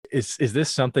is this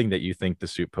something that you think the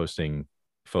soup posting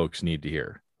folks need to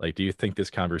hear? Like, do you think this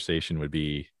conversation would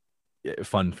be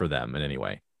fun for them in any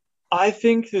way? I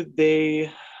think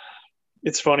that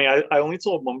it's funny. I only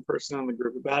told one person in the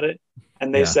group about it,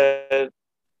 and Yeah.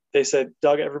 they said,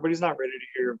 Doug, everybody's not ready to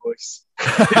hear your voice.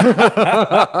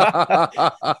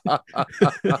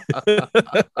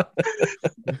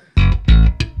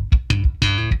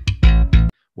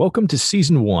 Welcome to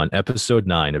season 1, episode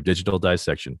 9 of Digital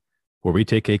Dissection, where we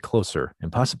take a closer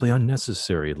and possibly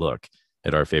unnecessary look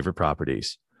at our favorite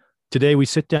properties. Today, we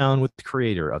sit down with the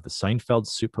creator of the Seinfeld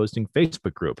soup posting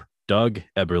Facebook group, Doug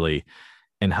Eberly,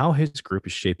 and how his group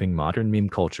is shaping modern meme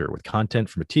culture with content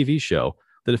from a TV show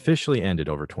that officially ended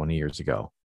over 20 years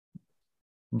ago.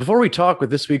 Before we talk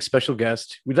with this week's special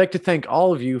guest, we'd like to thank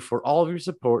all of you for all of your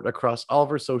support across all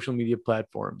of our social media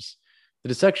platforms. The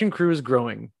Dissection crew is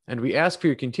growing, and we ask for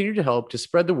your continued help to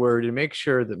spread the word and make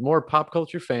sure that more pop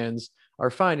culture fans are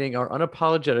finding our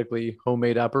unapologetically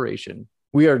homemade operation.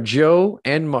 We are Joe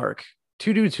and Mark,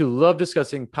 two dudes who love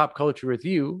discussing pop culture with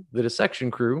you, the Dissection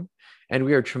crew, and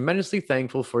we are tremendously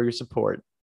thankful for your support.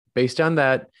 Based on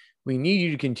that, we need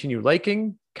you to continue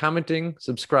liking, commenting,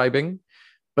 subscribing,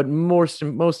 but most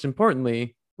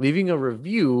importantly, leaving a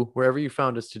review wherever you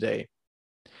found us today.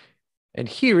 And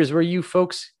here is where you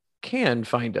folks can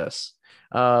find us.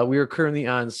 We are currently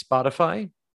on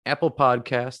Spotify, Apple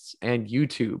Podcasts, and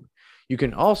YouTube. You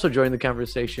can also join the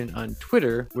conversation on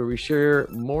Twitter, where we share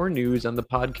more news on the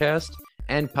podcast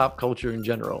and pop culture in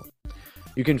general.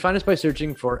 You can find us by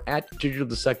searching for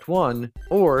 @DigitalDissect1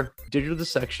 or Digital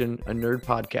Dissection, a nerd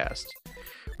podcast.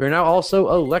 We are now also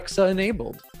Alexa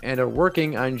enabled and are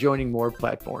working on joining more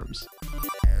platforms.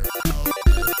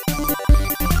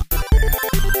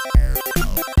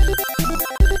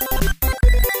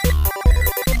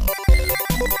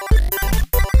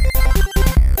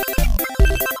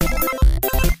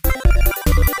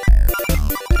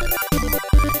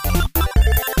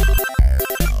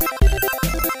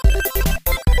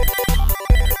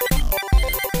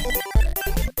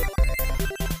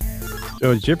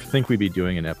 So, did you ever think we'd be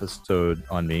doing an episode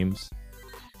on memes?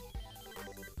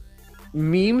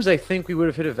 Memes, I think we would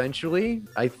have hit eventually.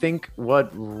 I think what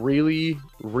really,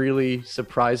 really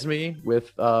surprised me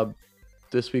with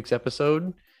this week's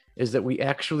episode is that we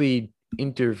actually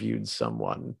interviewed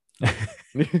someone.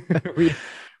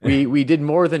 we did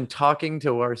more than talking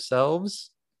to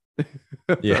ourselves.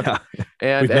 Yeah,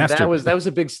 and that was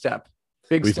a big step.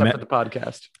 Big step for the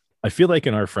podcast. I feel like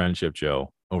in our friendship,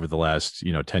 Joe, over the last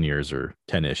 10 years or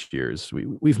 10-ish years,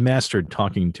 we've mastered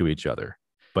talking to each other.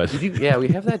 But we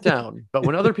have that down. But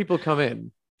when other people come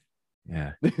in,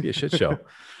 yeah, it'd be a shit show.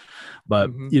 But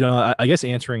I guess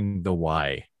answering the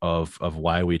why of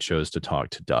why we chose to talk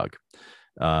to Doug.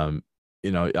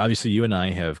 Obviously you and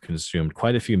I have consumed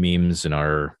quite a few memes in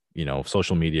our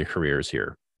social media careers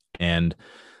here, and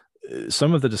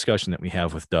some of the discussion that we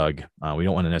have with Doug, we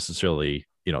don't want to necessarily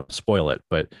spoil it,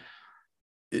 but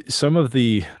some of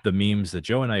the memes that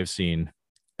Joe and I have seen,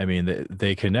 I mean,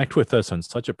 they connect with us on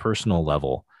such a personal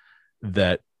level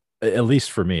that, at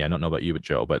least for me, I don't know about you, but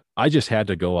Joe, but I just had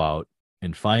to go out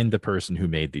and find the person who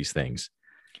made these things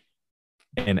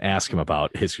and ask him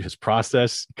about his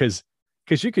process, because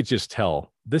you could just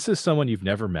tell this is someone you've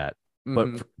never met,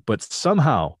 but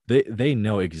somehow they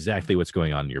know exactly what's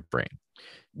going on in your brain.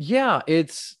 Yeah,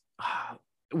 it's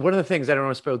one of the things, I don't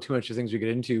want to spoil too much of things we get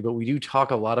into, but we do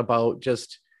talk a lot about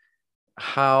just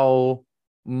how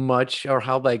much, or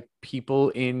how like people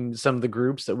in some of the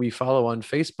groups that we follow on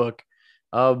Facebook,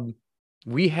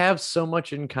 we have so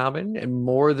much in common and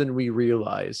more than we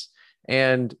realize.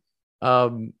 And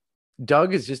Doug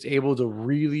is just able to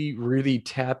really, really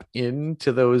tap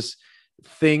into those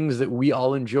things that we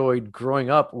all enjoyed growing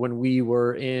up when we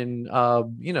were in,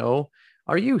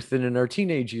 our youth and in our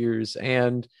teenage years.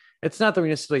 And it's not that we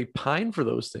necessarily pine for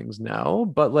those things now,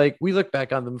 but like we look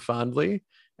back on them fondly.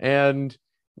 And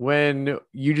when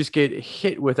you just get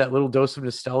hit with that little dose of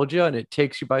nostalgia and it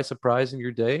takes you by surprise in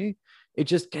your day, it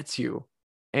just gets you.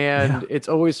 And it's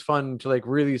always fun to like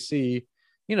really see,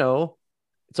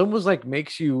 it's almost like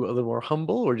makes you a little more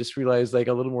humble, or just realize like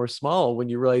a little more small when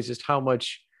you realize just how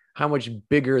much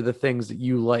bigger the things that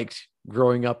you liked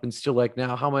growing up and still like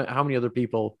now, how many other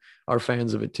people are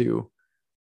fans of it too.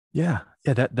 Yeah.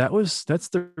 That's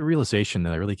the realization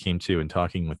that I really came to in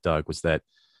talking with Doug, was that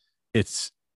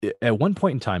it's at one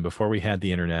point in time, before we had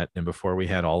the internet and before we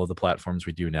had all of the platforms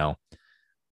we do now,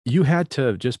 you had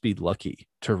to just be lucky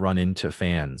to run into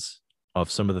fans of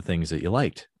some of the things that you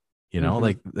liked,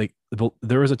 like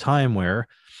there was a time where,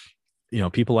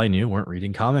 people I knew weren't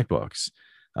reading comic books.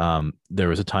 There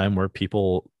was a time where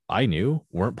people I knew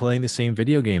weren't playing the same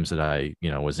video games that I,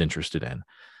 was interested in.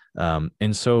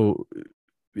 And so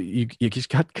you just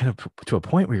got kind of to a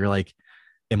point where you're like,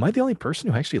 am I the only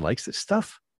person who actually likes this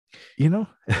stuff?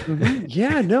 Mm-hmm.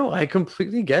 Yeah, no, I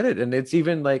completely get it. And it's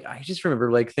even like, I just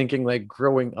remember like thinking like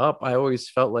growing up, I always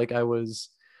felt like I was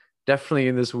definitely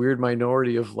in this weird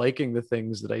minority of liking the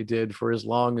things that I did for as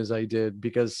long as I did,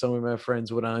 because some of my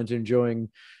friends went on to enjoying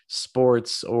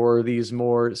sports or these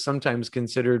more sometimes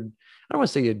considered, I don't want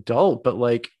to say adult, but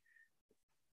like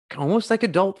almost like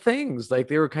adult things. Like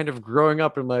they were kind of growing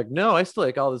up and like, no, I still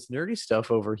like all this nerdy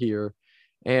stuff over here.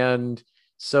 And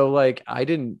so like I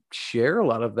didn't share a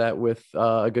lot of that with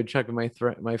a good chunk of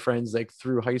my friends like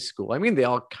through high school. I mean, they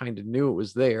all kind of knew it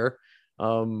was there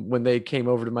when they came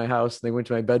over to my house and they went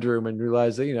to my bedroom and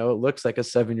realized that, it looks like a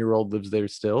 7-year-old lives there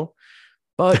still.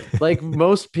 But like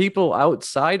most people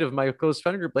outside of my close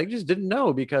friend group, like just didn't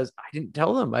know because I didn't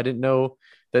tell them. I didn't know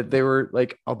that there were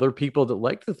like other people that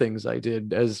liked the things I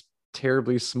did, as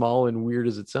terribly small and weird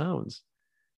as it sounds.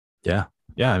 Yeah.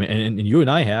 Yeah. I mean, and you and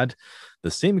I had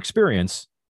the same experience,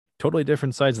 totally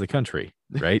different sides of the country,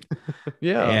 right?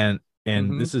 Yeah.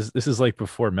 And this is like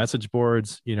before message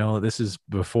boards, this is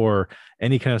before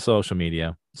any kind of social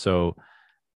media. So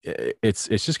it's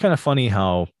just kind of funny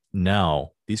how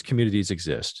now these communities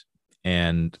exist.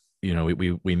 And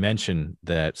we mentioned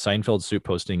that Seinfeld soup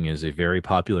posting is a very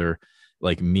popular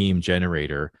like meme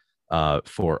generator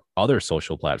for other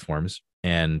social platforms.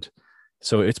 And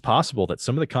so it's possible that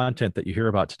some of the content that you hear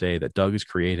about today that Doug is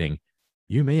creating,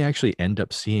 you may actually end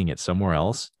up seeing it somewhere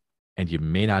else and you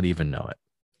may not even know it.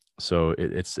 So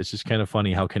it's just kind of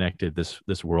funny how connected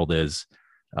this world is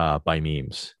by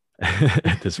memes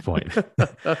at this point.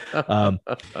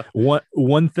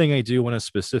 One thing I do want to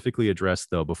specifically address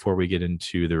though, before we get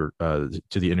into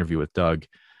the interview with Doug,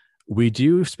 we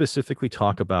do specifically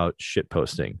talk about shit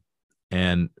posting.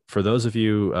 And for those of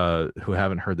you who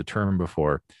haven't heard the term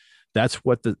before, that's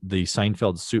what the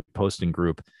Seinfeld soup posting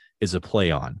group is a play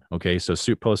on. Okay. So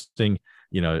soup posting,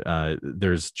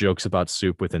 there's jokes about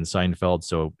soup within Seinfeld.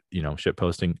 So, shit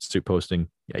posting, soup posting.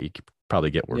 Yeah. You could probably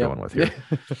get what we're going with here.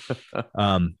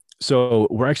 So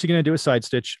we're actually going to do a side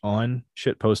stitch on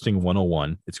shit posting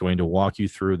 101. It's going to walk you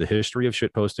through the history of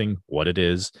shit posting, what it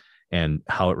is, and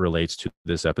how it relates to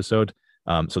this episode.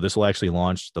 So this will actually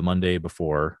launch the Monday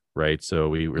before, right? So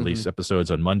we release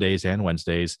episodes on Mondays and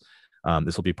Wednesdays.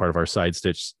 This will be part of our side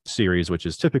stitch series, which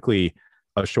is typically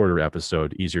a shorter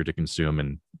episode, easier to consume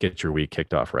and get your week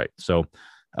kicked off right. So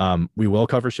we will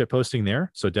cover shit posting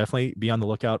there. So definitely be on the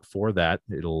lookout for that.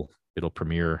 It'll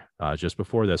premiere just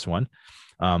before this one.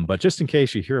 But just in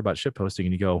case you hear about shit posting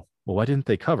and you go, well, why didn't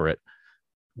they cover it?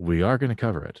 We are going to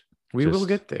cover it. We will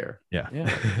get there. Yeah.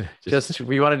 just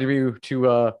we wanted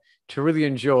to really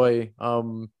enjoy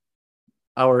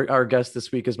our guest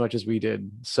this week as much as we did.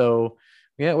 So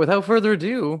yeah, without further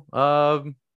ado,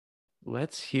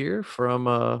 let's hear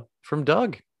from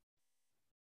Doug.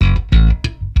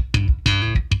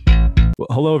 Well,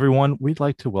 hello, everyone. We'd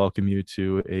like to welcome you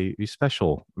to a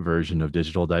special version of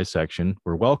Digital Dissection.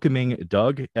 We're welcoming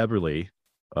Doug Eberly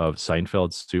of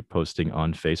Seinfeld Soup Posting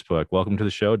on Facebook. Welcome to the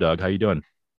show, Doug. How you doing?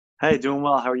 Hey, doing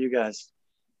well. How are you guys?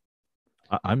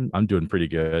 I'm doing pretty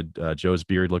good. Joe's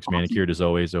beard looks manicured as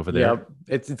always over there. Yeah,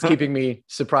 it's keeping me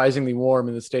surprisingly warm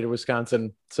in the state of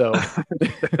Wisconsin. So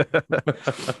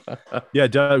yeah,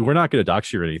 Doug, we're not going to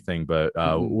dox you or anything, but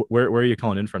where are you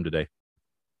calling in from today?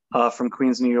 From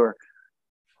Queens, New York.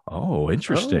 Oh,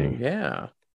 interesting. Oh, yeah.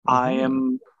 I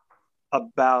am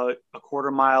about a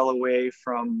quarter mile away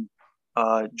from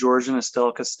George and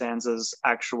Estelle Costanza's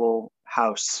actual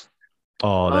house.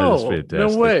 Oh, that is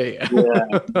fantastic. No way. Yeah.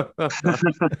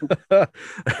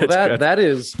 Well, that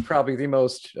is probably the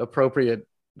most appropriate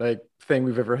thing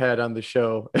we've ever had on the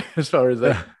show as far as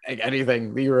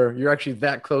anything. You're actually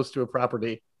that close to a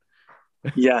property.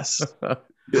 Yes.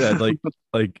 Yeah,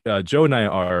 Joe and I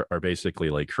are basically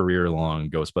like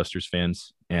career-long Ghostbusters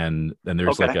fans, and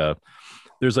there's like a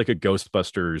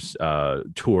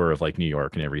Ghostbusters tour of like New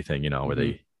York and everything,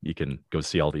 where you can go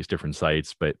see all these different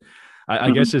sites. But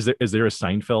I guess is there a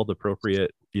Seinfeld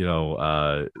appropriate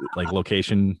like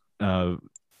location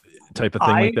type of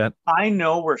thing like that? I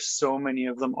know where so many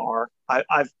of them are.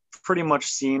 I've pretty much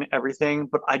seen everything,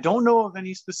 but I don't know of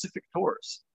any specific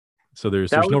tours. So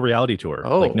there's no reality tour,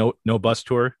 like no bus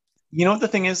tour. You know what the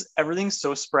thing is? Everything's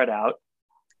so spread out.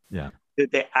 Yeah.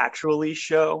 That they actually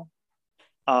show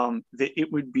that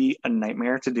it would be a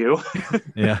nightmare to do.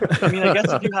 Yeah. I mean, I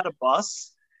guess if you had a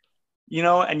bus,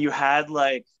 and you had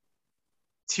like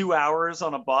 2 hours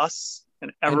on a bus,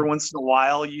 and every once in a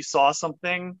while you saw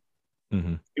something,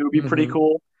 it would be pretty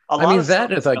cool. A I lot mean, of that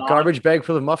stuff is is a gone. garbage bag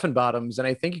full of muffin bottoms, and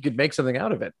I think you could make something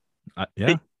out of it.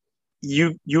 Yeah.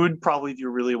 You would probably do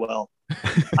really well.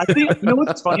 I think you know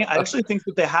what's funny. I actually think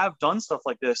that they have done stuff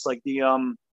like this. Like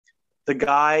the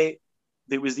guy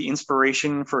that was the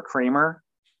inspiration for Kramer.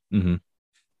 Hmm.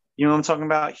 You know what I'm talking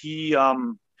about? He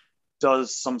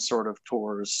does some sort of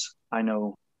tours. I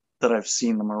know that I've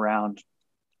seen them around.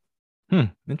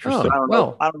 Interesting. I don't know.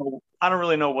 Well, I don't know. I don't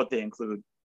really know what they include.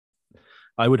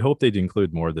 I would hope they'd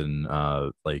include more than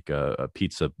like a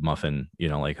pizza muffin,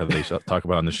 like how they talk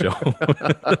about on the show.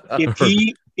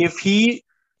 If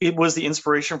it was the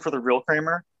inspiration for the real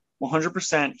Kramer,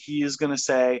 100% he is going to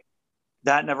say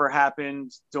that never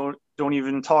happened. Don't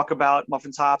even talk about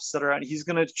muffin tops that are out. He's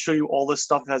going to show you all this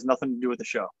stuff that has nothing to do with the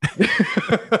show.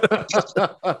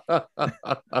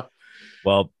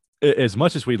 Well, as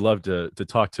much as we'd love to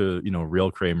talk to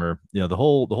real Kramer, the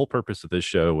whole purpose of this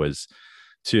show was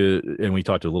and we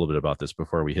talked a little bit about this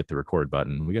before we hit the record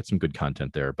button. We got some good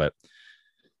content there, but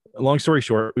long story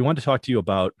short, we wanted to talk to you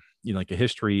about like a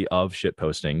history of shit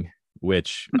posting,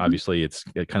 which obviously it's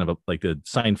kind of like the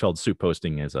Seinfeld soup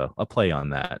posting is a play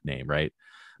on that name, right?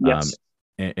 Yes.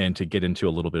 And to get into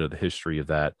a little bit of the history of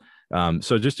that.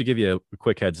 So just to give you a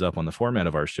quick heads up on the format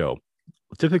of our show,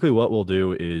 typically what we'll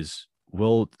do is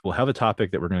we'll have a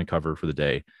topic that we're going to cover for the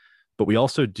day, but we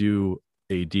also do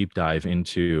a deep dive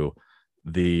into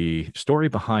the story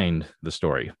behind the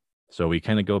story. So we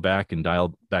kind of go back and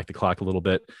dial back the clock a little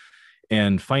bit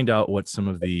and find out what some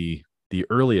of the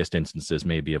earliest instances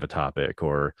maybe of a topic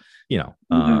or,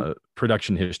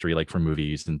 production history, like for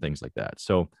movies and things like that.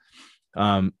 So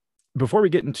before we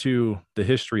get into the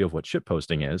history of what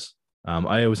shitposting is,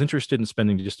 I was interested in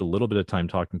spending just a little bit of time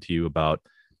talking to you about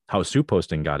how soup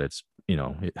posting got its,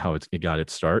 how it got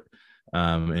its start.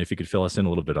 And if you could fill us in a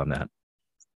little bit on that.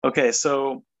 Okay.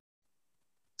 So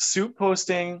soup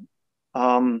posting,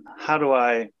 how do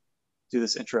I do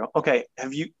this intro? Okay.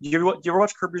 You ever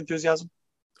watch Curb Your Enthusiasm?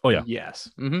 Oh yeah. Yes.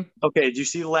 Mm-hmm. Okay. Did you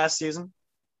see the last season?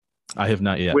 I have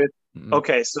not yet.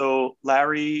 Okay. So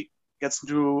Larry gets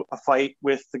into a fight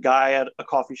with the guy at a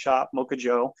coffee shop, Mocha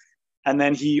Joe, and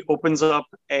then he opens up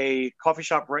a coffee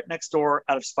shop right next door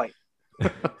out of spite.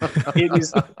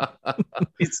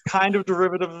 It's kind of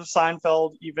derivative of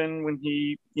Seinfeld, even when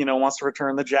he, wants to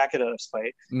return the jacket out of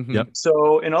spite. Mm-hmm. Yep.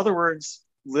 So in other words,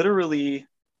 literally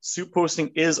soup posting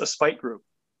is a spite group.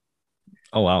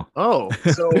 Oh, wow. Oh,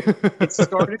 so it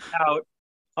started out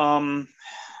in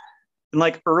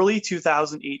like early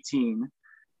 2018.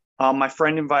 My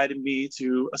friend invited me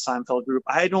to a Seinfeld group.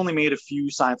 I had only made a few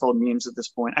Seinfeld memes at this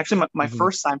point. Actually, my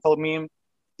first Seinfeld meme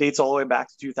dates all the way back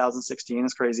to 2016,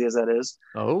 as crazy as that is.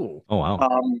 Oh,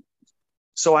 wow.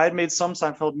 So I had made some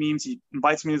Seinfeld memes. He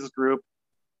invites me to this group.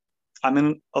 I'm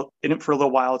in it for a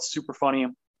little while. It's super funny.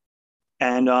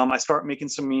 And I start making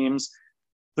some memes.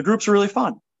 The groups are really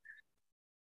fun.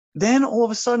 Then all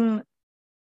of a sudden,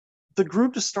 the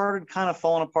group just started kind of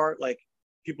falling apart, like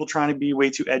people trying to be way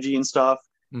too edgy and stuff.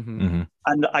 mm-hmm.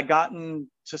 And I got into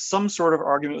some sort of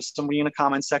argument with somebody in a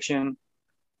comment section.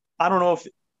 I don't know if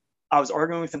I was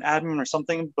arguing with an admin or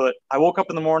something, but I woke up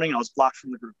in the morning, I was blocked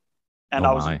from the group. And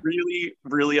I was really,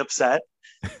 really upset.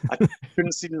 I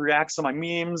couldn't see the reacts to my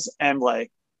memes. And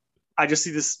like, I just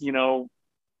see this,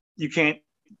 you can't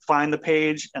find the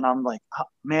page. And I'm like, oh,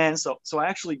 man. So I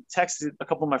actually texted a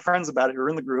couple of my friends about it who were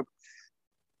in the group.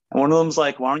 And one of them's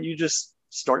like, why don't you just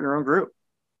start your own group?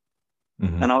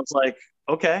 Mm-hmm. And I was like,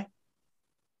 okay.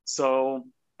 So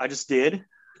I just did.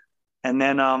 And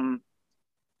then,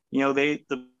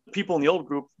 the people in the old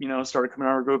group, started coming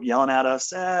out of our group yelling at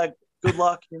us, good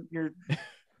luck.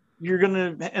 You're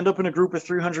going to end up in a group of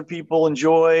 300 people.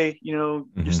 Enjoy, you're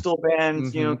still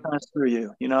banned, kind of screw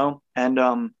you,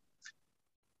 and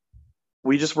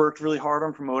we just worked really hard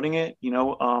on promoting it.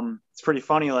 It's pretty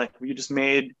funny. Like we just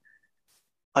made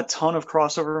a ton of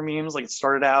crossover memes. Like it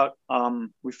started out,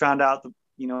 we found out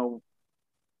that,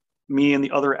 me and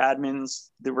the other admins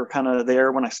that were kind of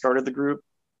there when I started the group,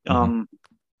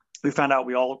 we found out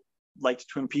we all liked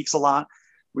Twin Peaks a lot.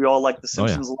 We all liked The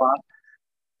Simpsons a lot.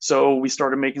 So we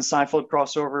started making Seinfeld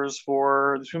crossovers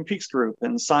for the Twin Peaks group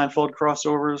and Seinfeld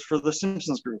crossovers for the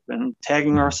Simpsons group and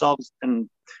tagging ourselves. And,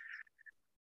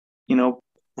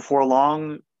 before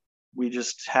long, we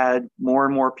just had more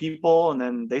and more people, and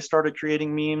then they started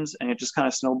creating memes, and it just kind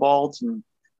of snowballed. And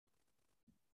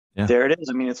there it is.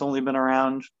 I mean, it's only been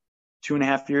around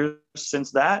 2.5 years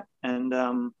since that. And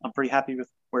I'm pretty happy with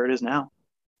where it is now.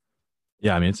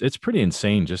 Yeah, I mean, it's pretty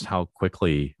insane just how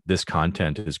quickly this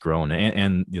content has grown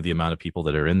and the amount of people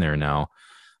that are in there now.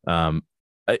 One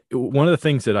of the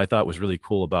things that I thought was really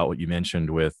cool about what you mentioned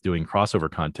with doing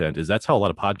crossover content is that's how a lot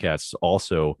of podcasts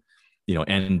also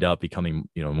end up becoming,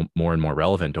 more and more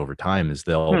relevant over time is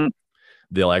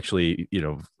they'll actually,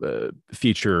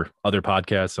 feature other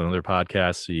podcasts on other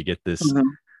podcasts. So you get this,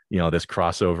 this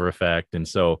crossover effect. And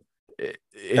so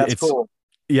That's it's cool.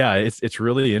 Yeah, it's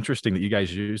really interesting that you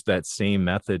guys use that same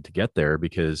method to get there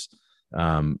because,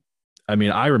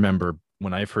 I remember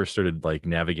when I first started like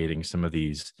navigating some of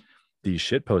these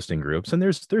shit posting groups, and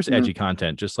there's edgy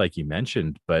content, just like you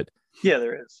mentioned, but yeah,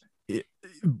 there is.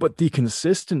 But the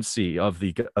consistency of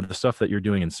the stuff that you're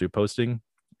doing in soup posting,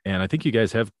 and I think you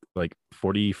guys have like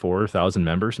 44,000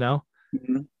 members now.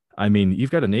 Mm-hmm. I mean,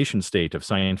 you've got a nation state of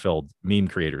Seinfeld meme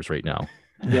creators right now.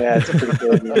 Yeah, it's a pretty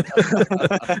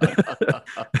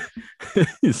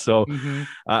good. So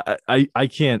I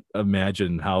can't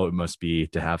imagine how it must be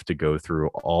to have to go through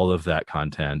all of that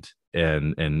content,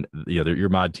 and your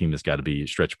mod team has got to be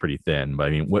stretched pretty thin. But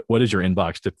I mean, what does your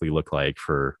inbox typically look like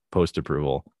for post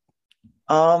approval?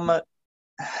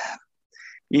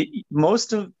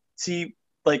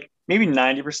 Like maybe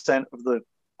 90% of the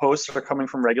posts are coming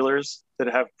from regulars that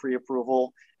have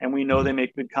pre-approval, and we know they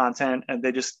make good content and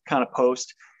they just kind of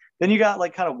post. Then you got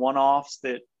like kind of one-offs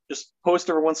that just post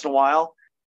every once in a while.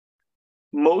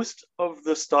 Most of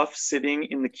the stuff sitting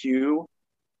in the queue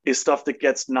is stuff that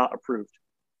gets not approved,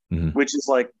 which is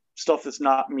like stuff that's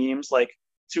not memes. Like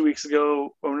 2 weeks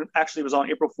ago, actually it was on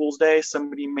April Fool's Day,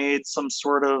 somebody made some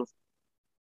sort of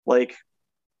like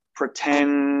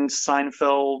pretend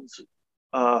Seinfeld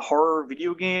horror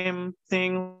video game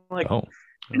thing,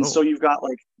 so you've got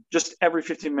like just every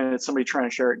 15 minutes somebody trying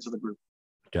to share it into the group.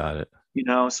 Got it.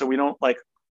 So we don't like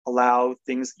allow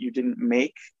things that you didn't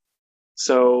make.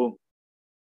 So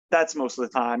that's most of the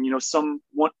time.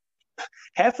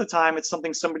 Half the time it's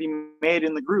something somebody made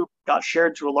in the group, got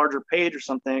shared to a larger page or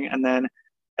something, and then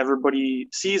everybody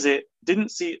sees it,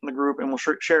 didn't see it in the group, and will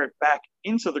share it back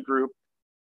into the group.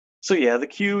 So yeah, the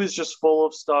queue is just full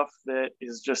of stuff that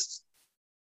is just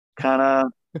kind of,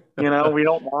 we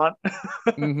don't want.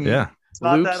 Yeah.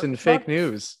 Loops and fake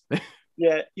news.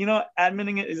 Yeah.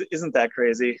 Adminning it isn't that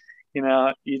crazy.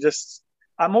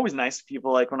 I'm always nice to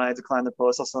people. Like when I decline the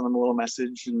post, I'll send them a little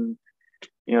message and,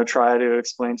 try to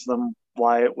explain to them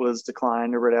why it was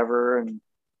declined or whatever. And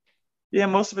yeah,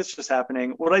 most of it's just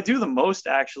happening. What I do the most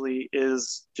actually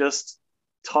is just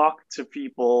talk to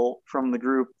people from the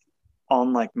group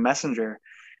on like Messenger.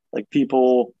 Like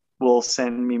people will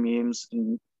send me memes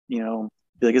and,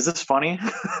 be like, is this funny?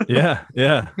 Yeah.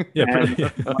 And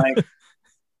like,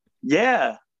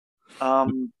 yeah.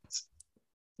 They're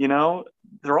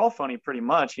all funny pretty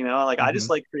much, I just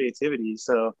like creativity.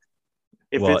 So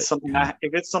if it's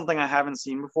something I haven't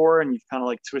seen before and you've kind of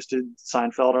like twisted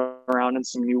Seinfeld around in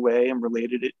some new way and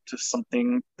related it to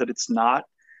something that it's not,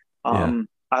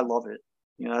 I love it.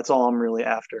 That's all I'm really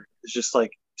after. It's just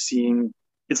like seeing,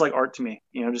 it's like art to me,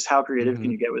 just how creative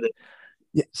can you get with it?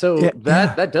 Yeah. So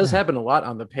that does happen a lot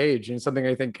on the page, and something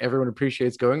I think everyone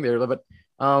appreciates going there. But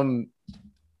one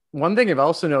thing I've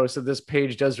also noticed that this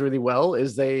page does really well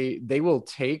is they will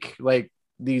take like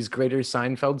these greater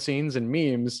Seinfeld scenes and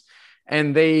memes,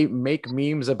 and they make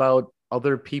memes about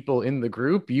other people in the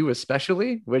group, you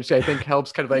especially, which I think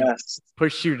helps kind of like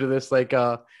push you to this like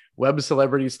web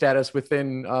celebrity status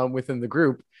within the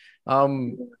group.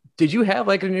 Did you have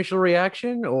like an initial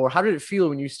reaction, or how did it feel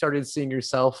when you started seeing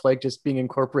yourself like just being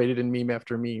incorporated in meme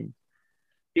after meme?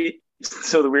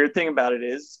 So the weird thing about it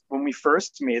is when we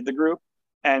first made the group,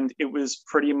 and it was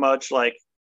pretty much like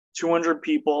 200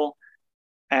 people,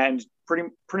 and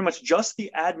pretty much just the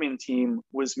admin team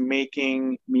was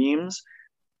making memes.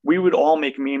 We would all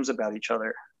make memes about each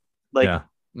other. Like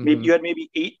maybe you had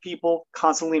maybe 8 people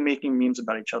constantly making memes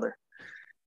about each other.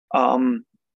 And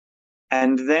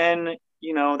then,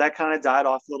 that kind of died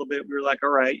off a little bit. We were like, all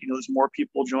right, there's more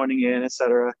people joining in,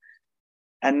 etc.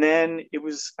 And then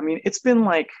it's been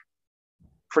like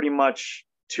pretty much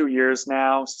 2 years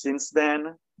now since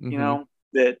then,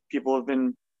 that people have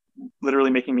been literally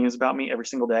making memes about me every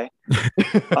single day.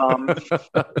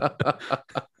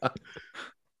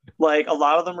 Like a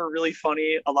lot of them are really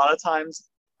funny. A lot of times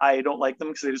I don't like them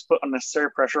because they just put unnecessary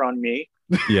pressure on me.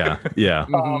 Yeah.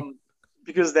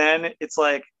 Because then it's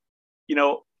like,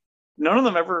 none of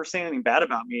them ever say anything bad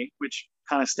about me, which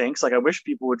kind of stinks. Like I wish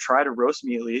people would try to roast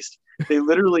me at least. They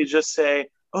literally just say,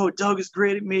 oh, Doug is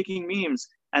great at making memes.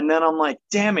 And then I'm like,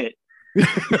 damn it. Now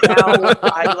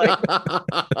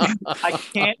I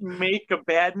can't make a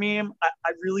bad meme.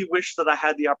 I really wish that I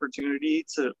had the opportunity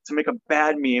to make a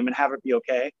bad meme and have it be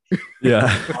okay. Yeah.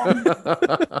 Um,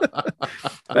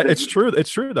 It's true. It's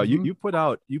true though. Mhm. You put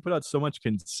out so much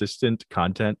consistent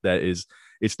content that is,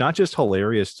 it's not just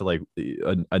hilarious to like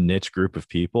a niche group of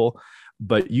people,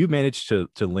 but you managed to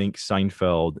link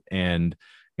Seinfeld and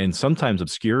sometimes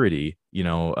obscurity,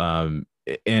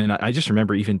 and I just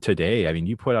remember even today, I mean,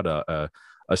 you put out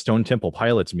a Stone Temple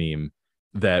Pilots meme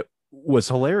that was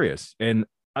hilarious. And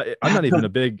I'm not even a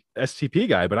big STP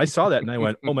guy, but I saw that and I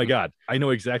went, oh my God, I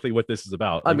know exactly what this is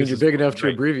about. I Like, mean, this you're is big enough to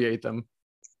great. abbreviate them.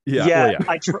 Yeah. yeah,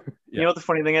 Well, yeah. you know what the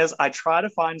funny thing is? I try to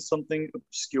find something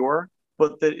obscure,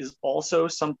 but that is also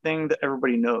something that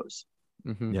everybody knows.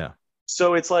 Mhm. Yeah.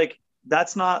 So it's like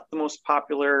that's not the most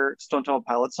popular Stone Temple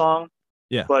Pilots song,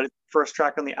 Yeah. but it's the first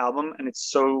track on the album, and it's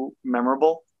so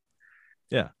memorable.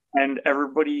 Yeah. And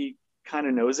everybody kind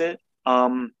of knows it.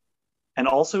 And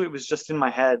also, it was just in my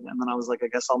head, and then I was like, I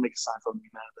guess I'll make a Seinfeld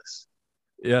meme out of this.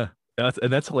 Yeah.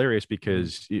 That's hilarious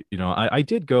because, I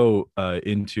did go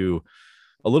into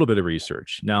a little bit of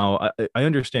research. Now, I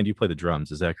understand you play the drums.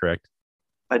 Is that correct?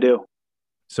 I do.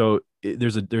 So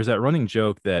there's that running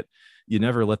joke that you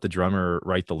never let the drummer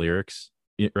write the lyrics,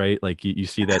 right? Like you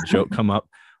see that joke come up.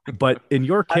 But in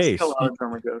your I've seen case, a lot of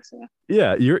drummer jokes.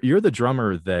 yeah, Yeah. you're the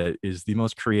drummer that is the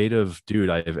most creative dude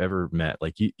I have ever met.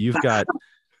 Like you've got,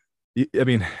 I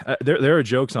mean, there are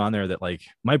jokes on there that like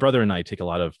my brother and I take a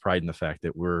lot of pride in the fact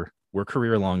that we're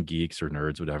career long geeks or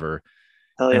nerds, whatever,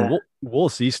 Hell and yeah. we'll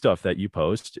see stuff that you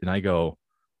post, and I go,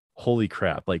 holy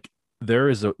crap! Like there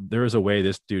is a way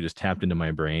this dude is tapped into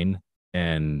my brain,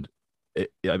 and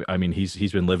I mean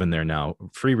he's been living there now,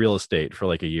 free real estate for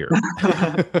like a year.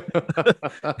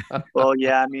 Well,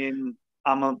 yeah. I mean,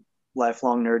 I'm a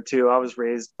lifelong nerd too. I was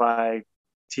raised by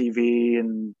TV,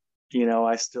 and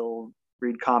I still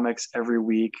read comics every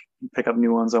week, pick up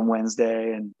new ones on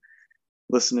Wednesday, and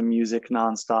listen to music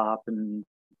nonstop, and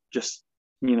just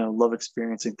love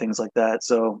experiencing things like that.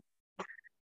 So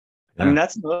I mean,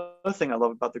 that's another thing I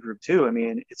love about the group too. I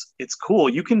mean, it's cool.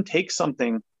 You can take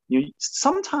something.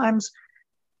 Sometimes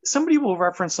somebody will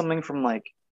reference something from like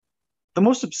the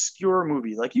most obscure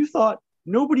movie. Like you thought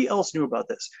nobody else knew about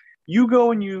this. You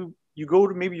go and you go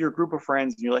to maybe your group of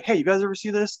friends and you're like, hey, you guys ever see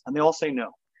this? And they all say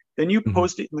no. Then you Mhm.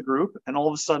 post it in the group, and all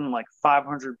of a sudden, like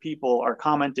 500 people are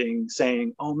commenting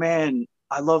saying, oh man,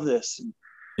 I love this. And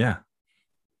Yeah.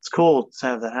 it's cool to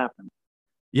have that happen.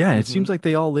 Yeah, it Mhm. seems like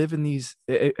they all live in these,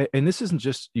 and this isn't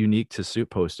just unique to soup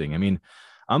posting. I mean,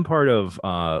 I'm part of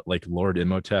like Lord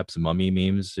Imhotep's mummy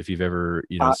memes. If you've ever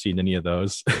seen any of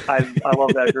those, I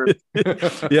love that group.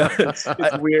 yeah,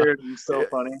 It's weird and so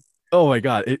funny. oh my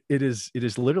God, it is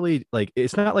literally like,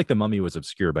 it's not like the mummy was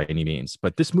obscure by any means,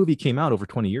 but this movie came out over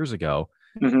 20 years ago,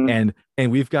 Mhm.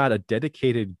 and we've got a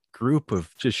dedicated group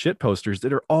of just shit posters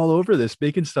that are all over this,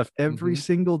 making stuff every Mhm.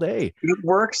 single day. It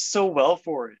works so well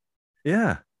for it.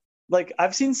 Yeah. Like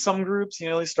I've seen some groups,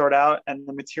 they start out and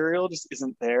the material just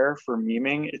isn't there for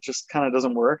memeing. It just kind of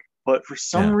doesn't work. But for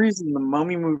some Yeah. reason, the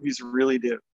mummy movies really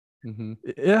do. Mhm.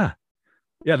 Yeah.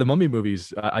 Yeah, the mummy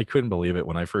movies, I couldn't believe it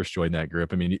when I first joined that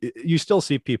group. I mean, you still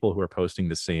see people who are posting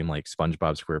the same like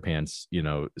SpongeBob SquarePants,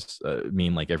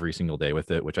 meme like every single day with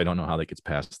it, which I don't know how that gets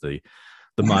past the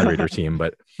moderator team,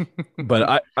 but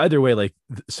either way, like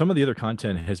some of the other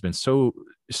content has been so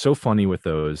funny with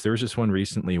those. There was just one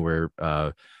recently where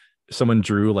someone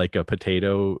drew like a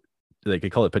potato, like they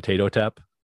call it potato tap,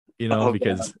 Oh,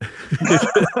 because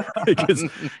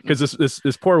because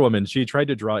this poor woman, she tried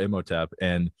to draw Imhotep,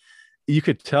 and you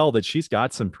could tell that she's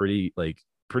got some pretty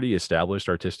established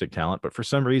artistic talent, but for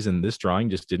some reason this drawing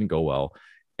just didn't go well,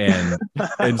 and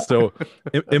so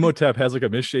Imhotep has like a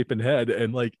misshapen head,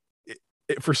 and like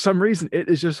for some reason it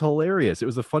is just hilarious. It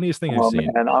was the funniest thing I've seen.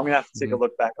 man, I'm gonna have to take a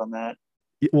look back on that.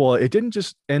 Well, it didn't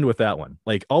just end with that one.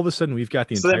 Like all of a sudden we've got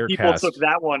the So then entire people cast. took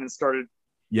that one and started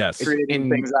Yes. creating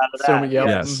things out of that. So many, yep.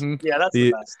 Yes. Mhm. Yeah, that's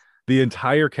The- the best. The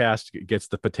entire cast gets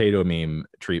the potato meme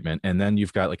treatment, and then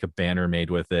you've got like a banner made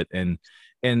with it, and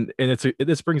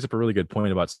this brings up a really good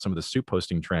point about some of the soup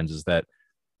posting trends, is that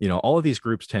all of these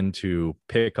groups tend to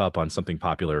pick up on something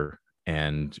popular,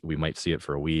 and we might see it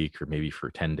for a week or maybe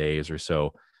for 10 days or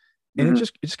so, and Mhm.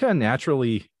 it just kind of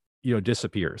naturally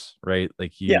disappears, right?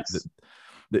 Like Yes.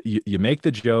 you make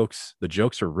the jokes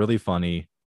are really funny,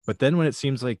 but then when it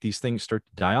seems like these things start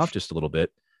to die off just a little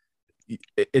bit,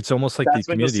 it's almost like That's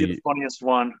the when you'll see community. the funniest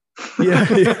one. Yeah.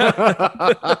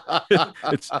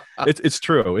 It's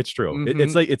true. It's true.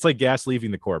 Mhm. It's like gas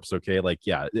leaving the corpse. Okay. Like,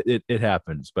 yeah, it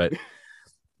happens, but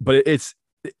it's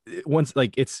once,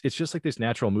 like it's just like this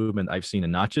natural movement I've seen,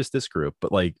 and not just this group,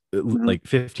 but like Mhm. like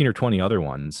 15 or 20 other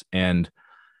ones. And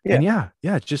Yeah.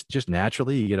 yeah, just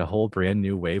naturally you get a whole brand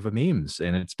new wave of memes,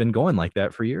 and it's been going like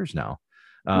that for years now.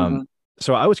 Um, Mhm.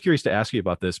 so I was curious to ask you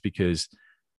about this because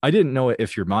I didn't know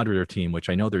if your moderator team, which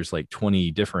I know there's like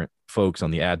 20 different folks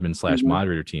on the admin slash Mhm.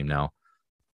 moderator team now,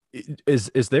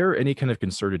 is there any kind of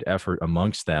concerted effort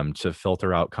amongst them to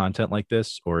filter out content like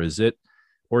this, or is it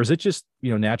just,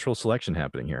 you know, natural selection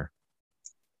happening here?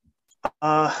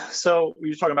 So we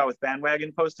were talking about with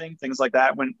bandwagon posting, things like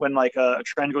that, when like a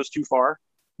trend goes too far.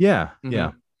 Yeah,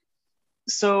 yeah, Mhm.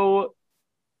 So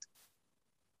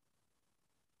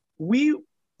we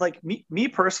like me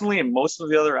personally and most of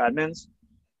the other admins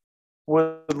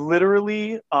would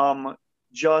literally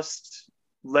just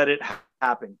let it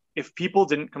happen if people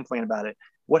didn't complain about it.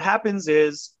 What happens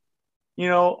is,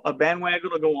 a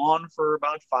bandwagon will go on for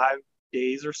about 5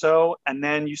 days or so, and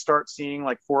then you start seeing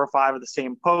like 4 or 5 of the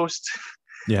same posts,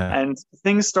 yeah, and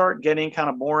things start getting kind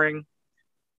of boring.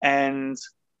 And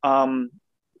um,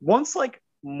 once like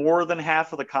more than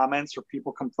half of the comments are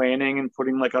people complaining and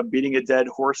putting like a beating a dead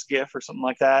horse gif or something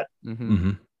like that, Mhm.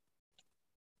 hmm,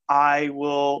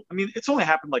 I mean, it's only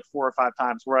happened like 4 or 5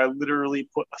 times where I literally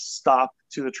put a stop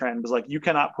to the trend. It was like, you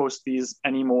cannot post these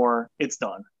anymore. It's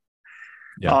done.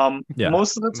 yeah, yeah,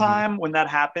 Most of the Mhm. time when that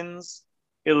happens,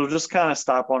 it'll just kind of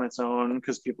stop on its own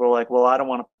because people are like, well, I don't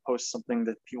want to post something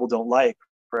that people don't like,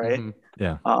 right? Mhm.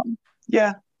 yeah.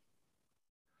 Yeah,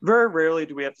 very rarely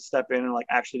do we have to step in and like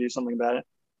actually do something about it.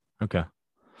 Okay.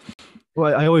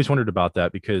 Well, I always wondered about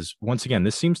that because once again,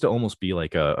 this seems to almost be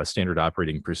like a standard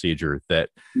operating procedure that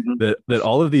Mhm. that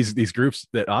all of these groups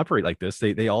that operate like this,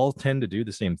 they all tend to do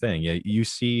the same thing. Yeah, you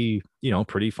see, you know,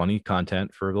 pretty funny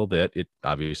content for a little bit. It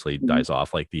obviously Mhm. dies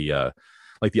off like the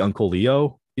Uncle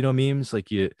Leo, you know, memes. Like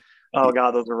Oh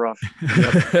God, those are rough.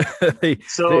 Yep. they, They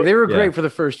So they were yeah, great for the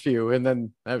first few, and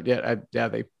then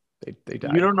yeah, they you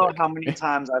died don't know quick. how many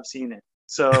times I've seen it.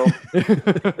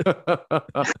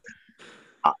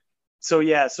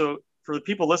 Uh, so for the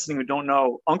people listening who don't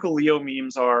know, Uncle Leo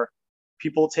memes are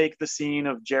people take the scene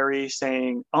of Jerry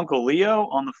saying Uncle Leo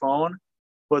on the phone,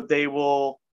 but they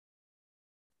will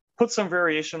put some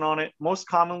variation on it. Most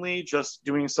commonly, just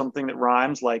doing something that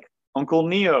rhymes, like Uncle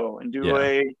Neo, and do yeah,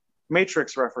 a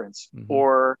Matrix reference, Mhm.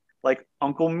 or like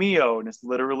Uncle Mio, and it's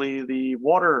literally the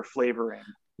water flavoring.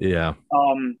 yeah,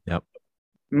 Um, yep.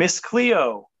 Miss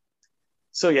Cleo.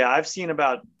 So yeah, I've seen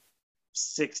about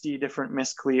 60 different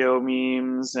Miss Cleo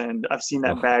memes, and I've seen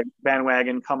that Ugh.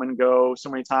 bandwagon come and go so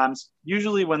many times.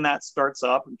 Usually when that starts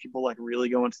up and people like really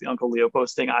go into the Uncle Leo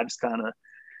posting, I just kind of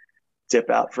dip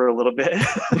out for a little bit.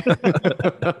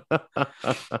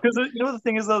 Because the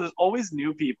thing is though, there's always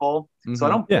new people, so I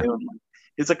Mhm. don't Yeah, blame them.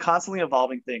 It's a constantly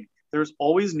evolving thing. There's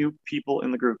always new people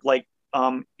in the group. Like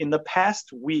in the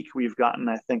past week, we've gotten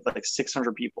I think like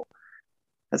 600 people.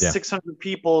 That's yeah. 600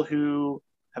 people who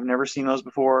have never seen those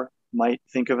before, might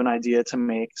think of an idea to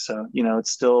make. So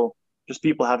it's still just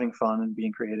people having fun and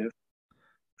being creative.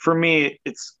 For me,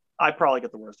 it's I probably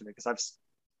get the worst of it because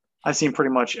I've seen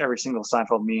pretty much every single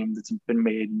Seinfeld meme that's been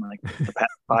made in like the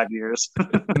past 5 years.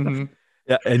 Mhm.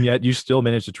 Yeah, and yet you still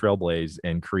manage to trailblaze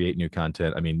and create new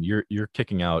content. I mean, you're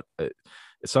kicking out.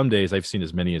 Some days I've seen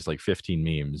as many as like 15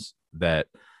 memes that,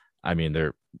 I mean,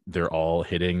 they're all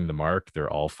hitting the mark. They're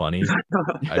all funny.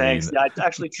 I Thanks. mean, Yeah, I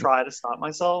actually try to stop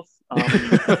myself.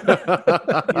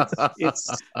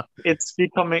 It's it's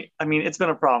becoming. I mean, it's been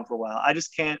a problem for a while. I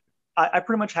just can't. I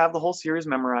pretty much have the whole series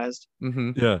memorized,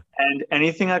 Mhm. yeah, and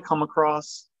anything I come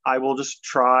across, I will just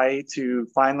try to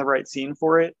find the right scene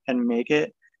for it and make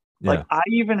it. Like yeah. I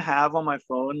even have on my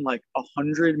phone like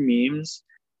 100 memes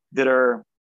that are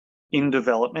in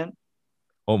development,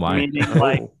 Oh my. meaning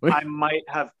like Oh. I might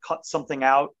have cut something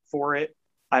out for it.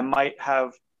 I might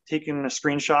have taken a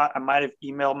screenshot. I might have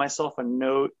emailed myself a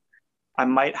note. I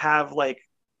might have like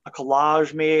a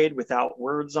collage made without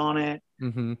words on it.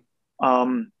 Mhm.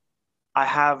 Um, I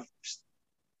have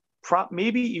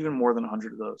maybe even more than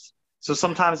 100 of those. So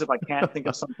sometimes if I can't think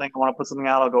of something, I want to put something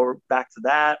out, I'll go back to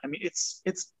that. I mean, it's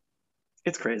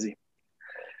crazy.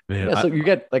 Man, Yeah, so you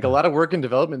get like a lot of work and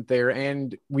development there,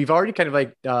 and we've already kind of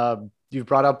like you've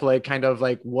brought up like kind of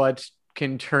like what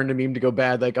can turn a meme to go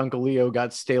bad. Like Uncle Leo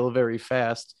got stale very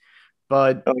fast,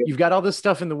 but Oh, you've got all this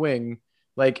stuff in the wing.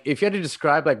 Like if you had to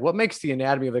describe like what makes the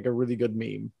anatomy of like a really good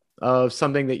meme of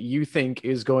something that you think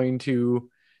is going to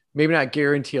maybe not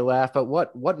guarantee a laugh, but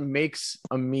what makes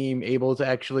a meme able to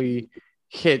actually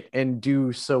hit and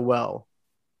do so well?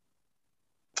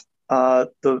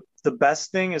 the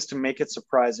best thing is to make it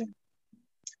surprising.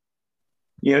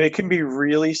 It can be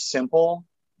really simple,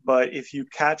 but if you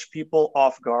catch people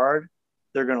off guard,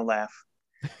 they're gonna laugh.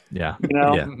 Yeah. You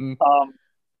know, Yeah.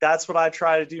 that's what I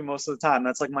try to do most of the time.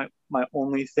 That's like my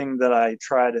only thing that I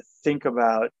try to think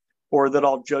about, or that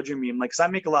I'll judge a meme. Like, 'cause I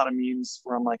make a lot of memes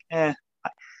where I'm like,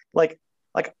 like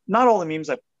not all the memes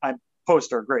I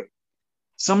post are great.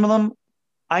 Some of them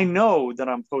I know that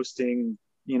I'm posting,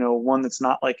 you know, one that's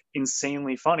not like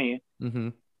insanely funny.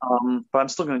 But I'm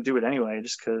still going to do it anyway,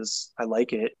 just because I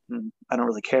like it and I don't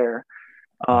really care.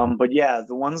 But yeah,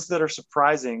 the ones that are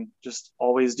surprising just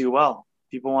always do well.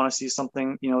 People want to see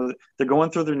something, you know, they're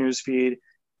going through their news feed,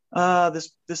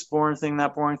 this boring thing,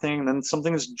 that boring thing, and then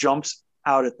something just jumps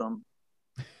out at them.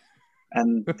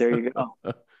 And there you go.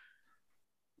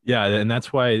 Yeah, and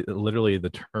that's why literally the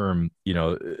term, you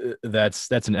know, that's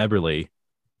an Eberly,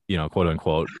 you know, quote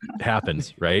unquote,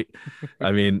 happens, right?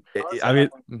 I mean,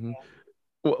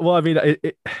 well, I mean,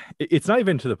 it's not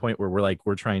even to the point where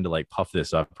we're trying to like puff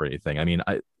this up or anything. I mean,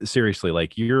 seriously,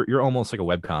 like you're almost like a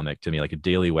webcomic to me, like a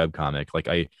daily webcomic.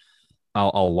 Like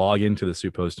I'll log into the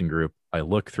Soup Posting group, I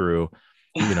look through,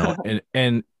 you know,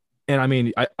 and I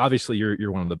mean, obviously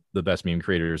you're one of the best meme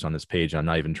creators on this page. I'm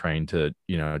not even trying to,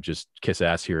 you know, just kiss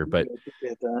ass here, but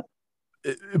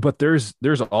there's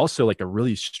also like a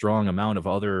really strong amount of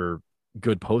other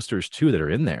good posters too that are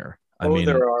in there. I mean,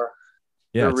 there are.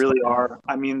 Yeah, there really are.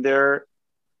 I mean, there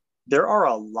are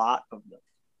a lot of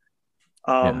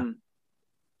them.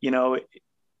 You know,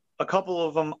 a couple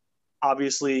of them,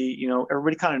 obviously, you know,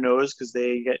 everybody kind of knows because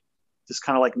they get this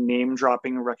kind of like name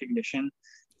dropping recognition.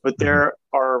 But there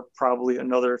are probably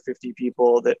another 50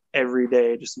 people that every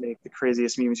day just make the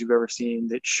craziest memes you've ever seen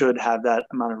that should have that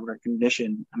amount of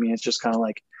recognition. I mean, it's just kind of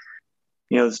like,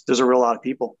 you know, there's a real lot of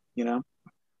people, you know?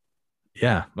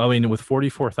 Yeah. I mean, with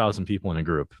 44,000 people in a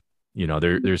group, you know,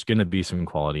 there's going to be some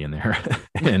quality in there.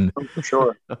 And for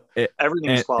sure.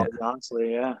 Everything's quality,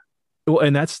 honestly. Yeah. Well,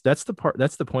 and that's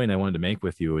the point I wanted to make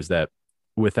with you is that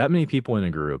with that many people in a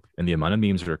group and the amount of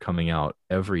memes that are coming out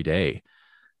every day,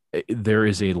 there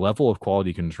is a level of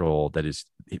quality control that is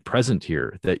present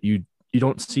here that you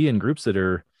don't see in groups that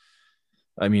are,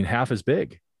 I mean, half as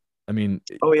big. I mean,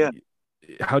 oh yeah.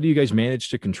 How do you guys manage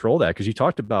to control that? Because you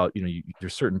talked about, you know,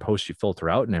 there's certain posts you filter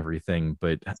out and everything,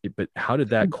 but how did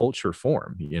that culture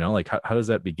form? You know, like how does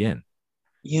that begin?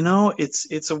 You know,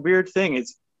 it's a weird thing.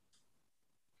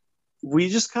 We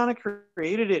just kind of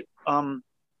created it.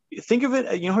 Think of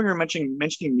it, you know, how you're mentioning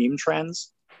meme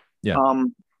trends. Yeah.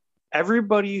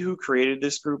 Everybody who created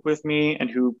this group with me and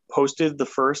who posted the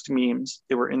first memes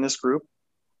that were in this group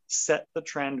set the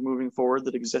trend moving forward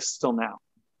that exists still now,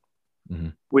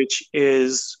 which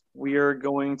is we are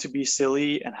going to be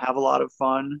silly and have a lot of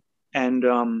fun. And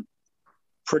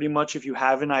pretty much if you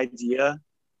have an idea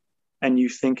and you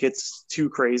think it's too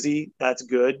crazy, that's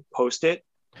good, post it.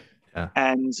 Yeah.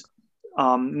 And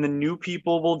the new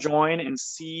people will join and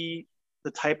see the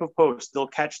type of post. They'll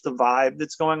catch the vibe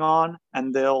that's going on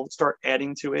and they'll start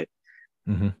adding to it.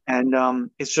 And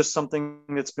it's just something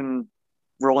that's been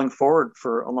rolling forward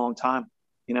for a long time.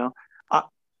 You know,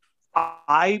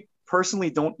 I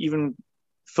personally don't even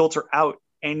filter out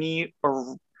any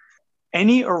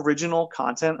original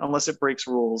content unless it breaks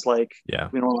rules, like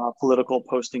we don't allow political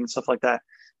posting and stuff like that.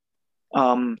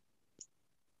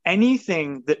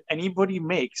 Anything that anybody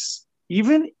makes,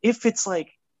 even if it's like,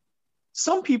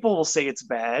 some people will say it's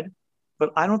bad,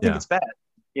 but I don't think it's bad.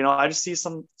 You know, I just see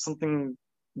something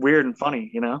weird and funny,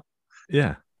 you know?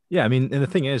 Yeah. Yeah. I mean, and the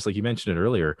thing is, like you mentioned it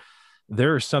earlier,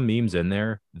 there are some memes in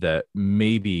there that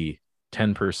maybe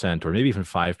 10% or maybe even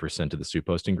 5% of the Soup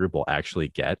Posting group will actually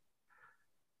get.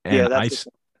 And I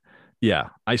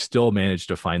still manage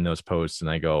to find those posts and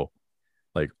I go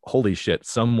like, holy shit,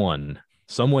 someone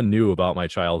knew about my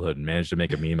childhood and managed to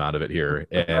make a meme out of it here.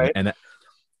 And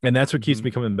and that's what keeps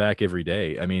me coming back every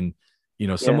day. I mean, you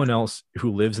know, someone else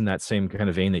who lives in that same kind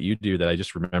of vein that you do that I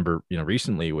just remember, you know,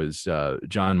 recently was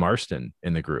John Marston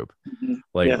in the group.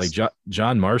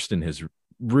 John Marston has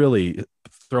really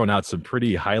thrown out some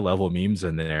pretty high level memes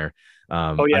in there.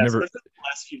 I remember the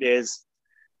last few days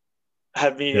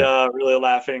had me really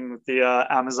laughing with the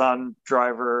Amazon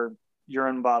driver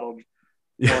urine bottle.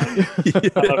 I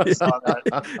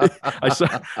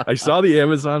saw the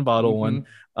Amazon bottle one.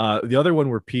 The other one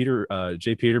where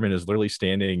Jay Peterman is literally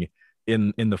standing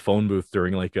in the phone booth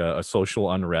during like a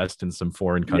social unrest in some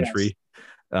foreign country.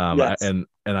 And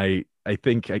I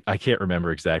think I can't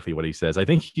remember exactly what he says. I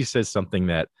think he says something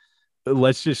that,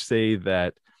 let's just say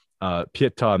that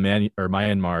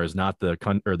Myanmar is not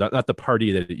the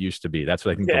party that it used to be. That's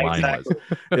what I think the line was.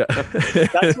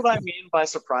 That's what I mean by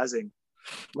surprising.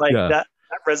 Like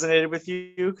that resonated with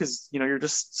you because you're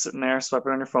just sitting there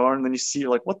swiping on your phone, and then you see, you're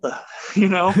like, what the, you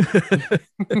know?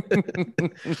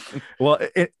 Well,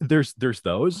 there's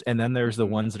those, and then there's the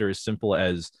ones that are as simple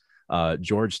as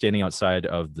George standing outside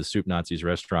of the Soup Nazis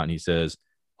restaurant, and he says,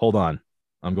 "Hold on,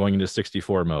 I'm going into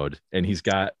 64 mode," and he's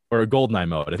got, or a GoldenEye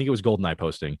mode. I think it was GoldenEye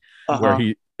posting,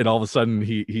 where and all of a sudden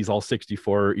he's all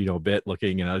 64, bit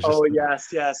looking, and I was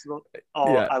just, yes.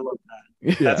 Oh, yeah. I love that.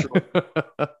 Yeah. That's really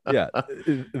yeah,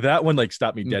 that one like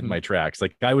stopped me dead in my tracks.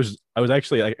 Like I was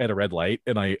actually at a red light,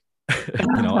 and I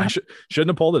I shouldn't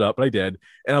have pulled it up, but I did,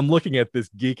 and I'm looking at this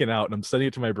geeking out, and I'm sending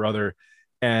it to my brother,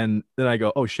 and then I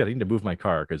go, oh shit, I need to move my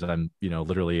car because I'm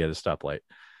literally at a stoplight.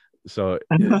 So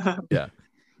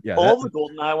yeah. All the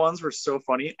GoldenEye ones were so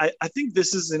funny. I think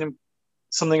this is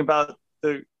something about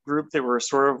the group that we're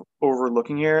sort of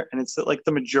overlooking here, and it's that like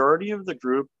the majority of the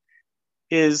group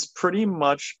is pretty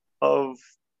much of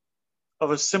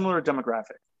a similar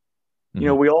demographic.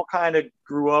 Mm-hmm. We all kind of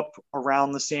grew up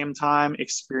around the same time,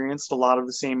 experienced a lot of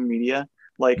the same media.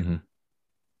 Like,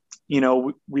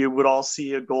 we would all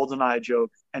see a GoldenEye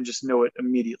joke and just know it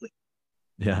immediately.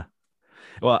 Yeah.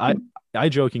 Well, I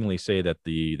jokingly say that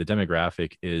the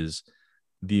demographic is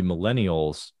the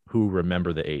millennials who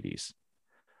remember the 80s.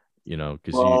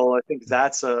 Because I think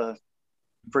that's a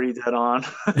pretty dead on.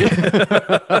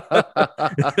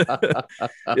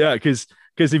 Yeah, because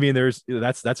I mean,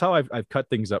 that's how I've cut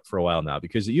things up for a while now,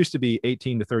 because it used to be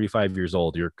 18 to 35 years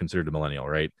old, you're considered a millennial,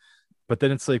 right? But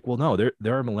then it's like, well, no,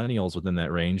 there are millennials within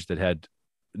that range that had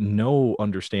no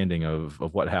understanding of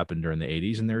what happened during the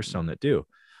 80s, and there's some that do.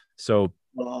 So,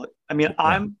 well, I mean,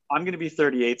 I'm going to be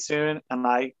 38 soon, and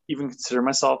I even consider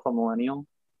myself a millennial.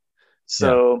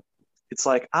 So it's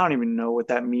like, I don't even know what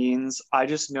that means. I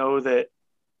just know that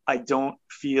I don't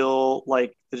feel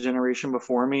like the generation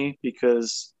before me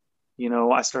because,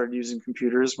 I started using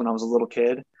computers when I was a little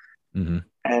kid. Mm-hmm.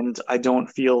 And I don't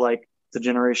feel like the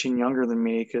generation younger than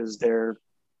me because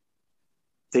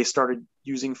they started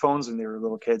using phones when they were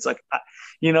little kids. Like,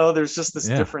 there's just this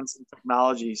difference in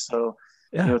technology. So,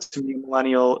 to me,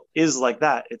 millennial is like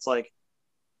that. It's like,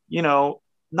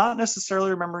 not necessarily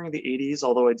remembering the 80s,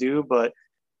 although I do, but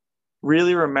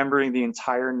really remembering the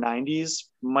entire 90s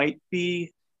might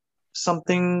be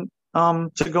something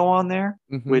to go on there,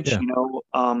 which,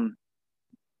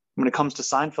 when it comes to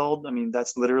Seinfeld, I mean,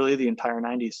 that's literally the entire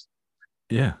 90s.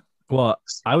 Yeah. Well,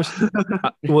 I feel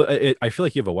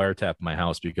like you have a wiretap in my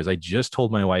house because I just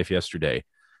told my wife yesterday,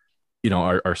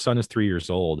 our son is 3 years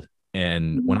old.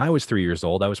 And when I was 3 years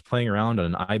old, I was playing around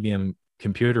on an IBM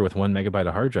computer with 1 megabyte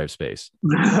of hard drive space.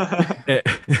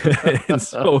 and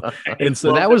so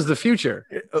that was the future.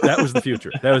 That was the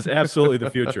future. That was absolutely the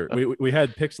future. We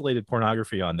had pixelated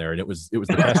pornography on there, and it was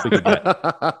the best we could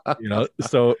get.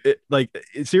 So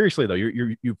seriously though,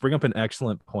 you bring up an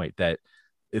excellent point that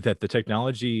the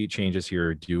technology changes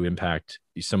here do impact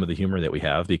some of the humor that we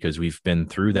have, because we've been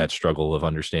through that struggle of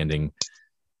understanding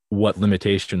what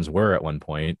limitations were at one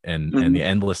point and the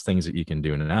endless things that you can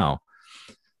do now.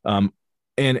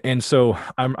 And so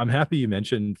I'm happy you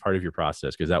mentioned part of your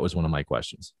process, because that was one of my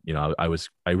questions.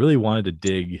 I really wanted to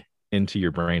dig into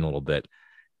your brain a little bit,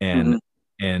 and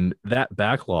that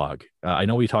backlog. I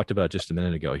know we talked about just a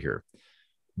minute ago here,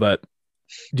 but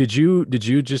did you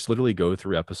just literally go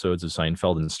through episodes of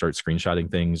Seinfeld and start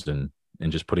screenshotting things and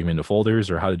just putting them into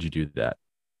folders, or how did you do that?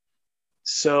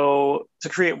 So to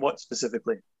create what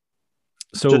specifically?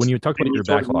 So when you talk about your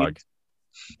backlog,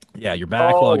 your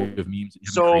backlog of memes that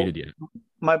you haven't created yet.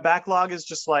 My backlog is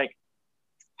just like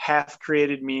half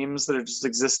created memes that just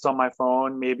exist on my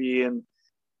phone, maybe I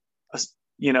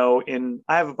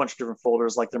have a bunch of different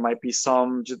folders. Like there might be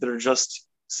some that are just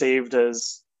saved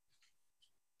as,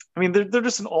 they're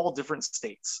just in all different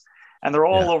states, and they're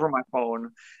all over my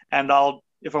phone. And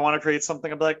if I want to create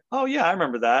something, I'll be like, oh yeah, I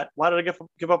remember that. Why did I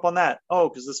give up on that? Oh,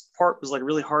 because this part was like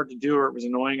really hard to do, or it was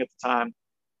annoying at the time.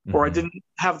 Or I didn't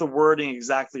have the wording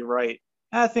exactly right.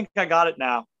 I think I got it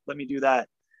now. Let me do that.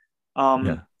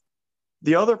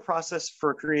 The other process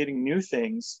for creating new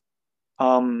things,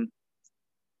 I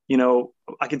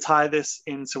can tie this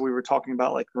into, we were talking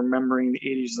about like remembering the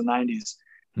 80s and the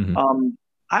 90s.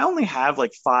 I only have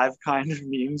like 5 kind of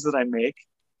memes that I make.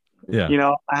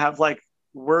 I have like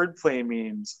wordplay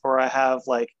memes, or I have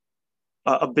like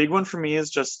a big one for me is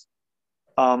just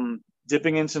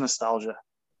dipping into nostalgia.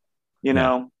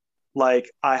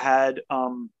 Like I had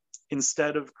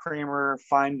instead of Kramer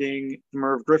finding the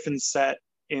Merv Griffin set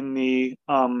in the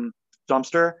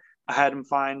dumpster, I had him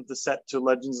find the set to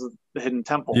Legends of the Hidden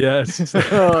Temple. Yes.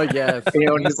 Oh yes.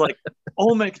 And he's like,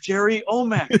 Olmec, Jerry,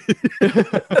 Olmec.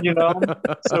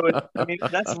 So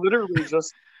that's literally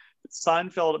just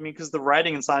Seinfeld, I mean, because the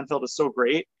writing in Seinfeld is so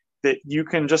great that you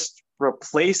can just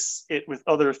replace it with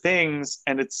other things,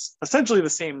 and it's essentially the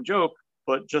same joke,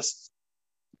 but just,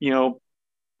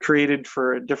 created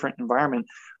for a different environment.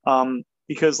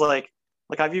 Because like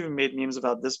I've even made memes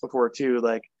about this before too.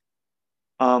 Like,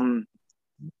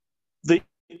 the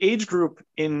age group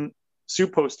in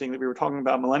soup posting that we were talking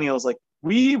about, millennials, like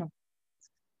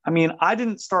I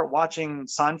didn't start watching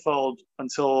Seinfeld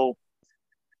until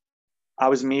I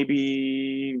was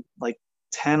maybe like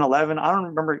 10, 11. I don't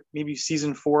remember, maybe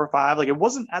season 4 or 5. Like, it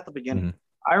wasn't at the beginning. Mhm.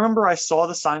 I remember I saw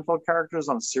the Seinfeld characters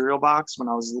on a cereal box when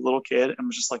I was a little kid and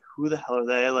was just like, who the hell are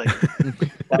they? Like,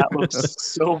 that looks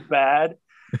so bad.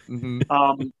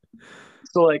 Mhm.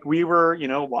 So like we were,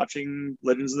 watching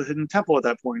Legends of the Hidden Temple at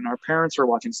that point, and our parents were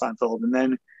watching Seinfeld, and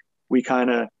then we kind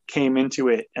of came into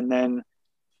it, and then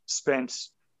spent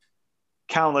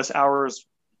countless hours,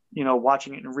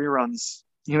 watching it in reruns,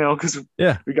 because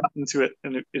Yeah. we got into it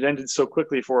and it ended so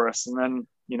quickly for us. And then,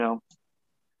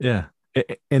 Yeah.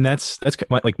 And that's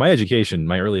my education,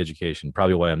 my early education,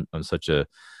 probably why I'm such a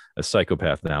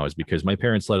psychopath now, is because my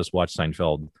parents let us watch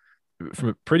Seinfeld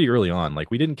from pretty early on.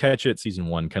 Like, we didn't catch it season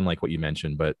 1, kind of like what you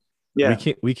mentioned, but yeah.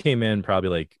 we came in probably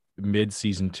like mid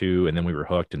season 2, and then we were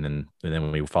hooked, and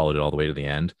then we followed it all the way to the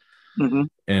end. Mhm.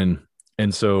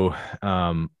 And so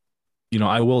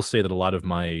I will say that a lot of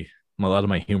my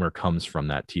humor comes from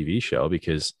that TV show,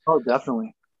 because Oh,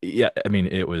 definitely. yeah, I mean,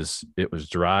 it was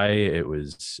dry,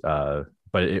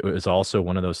 but it was also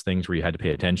one of those things where you had to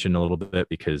pay attention a little bit,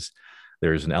 because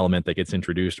there's an element that gets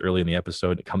introduced early in the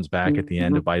episode, it comes back at the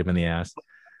end to Mhm. bite him in the ass.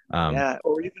 Yeah.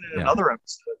 Or even in Yeah. another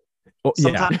episode. Oh, yeah.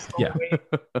 Sometimes, Yeah.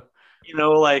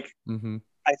 like, Mhm.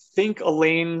 I think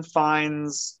Elaine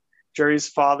finds Jerry's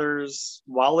father's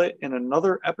wallet in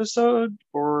another episode,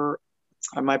 or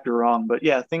I might be wrong, but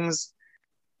yeah, things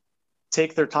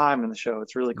take their time in the show.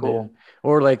 It's really Yeah. cool.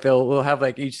 Or like they'll have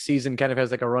like each season kind of has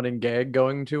like a running gag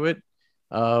going to it.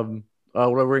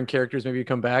 Whatever in characters maybe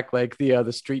come back, like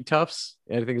the Street Toughs.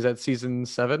 I think is that season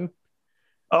 7.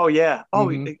 Oh yeah. Oh,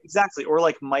 Mhm. exactly. Or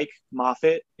like Mike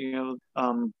Moffat,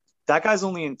 that guy's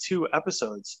only in 2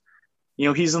 episodes.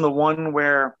 He's in the one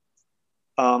where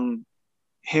um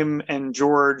him and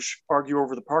George argue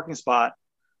over the parking spot,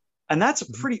 and that's a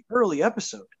Mhm. pretty early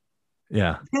episode.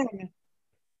 Yeah. Then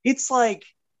it's like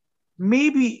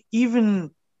maybe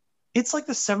even it's like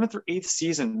the 7th or 8th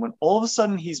season when all of a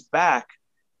sudden he's back,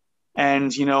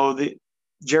 and the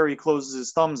Jerry closes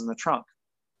his thumbs in the trunk.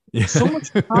 So much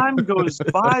time goes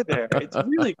by there. It's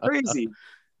really crazy.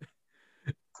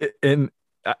 and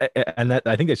and that,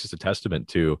 I think that's just a testament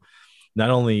to not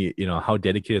only how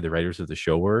dedicated the writers of the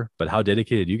show were, but how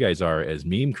dedicated you guys are as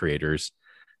meme creators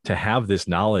to have this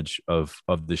knowledge of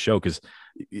the show. Because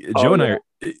Joe and Yeah.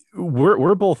 I,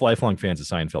 we're both lifelong fans of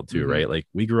Seinfeld too, Mhm. right? Like,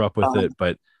 we grew up with it,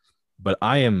 but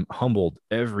I am humbled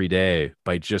every day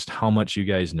by just how much you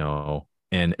guys know,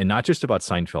 and not just about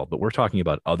Seinfeld, but we're talking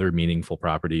about other meaningful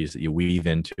properties that you weave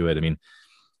into it. I mean,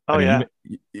 Oh yeah.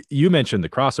 you mentioned the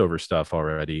crossover stuff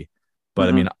already,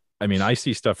 but Mhm. I mean, I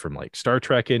see stuff from like Star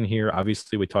Trek in here.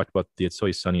 Obviously, we talked about the It's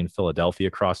Always Sunny in Philadelphia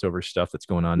crossover stuff that's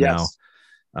going on now.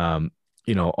 Yes.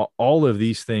 All of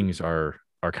these things are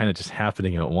kind of just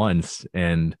happening at once,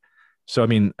 and so I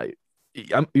mean,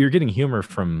 you're getting humor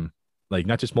from like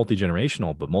not just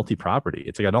multi-generational, but multi-property.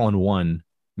 It's like an all-in-one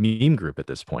meme group at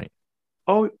this point.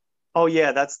 Oh, oh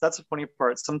yeah. That's the funny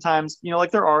part. Sometimes,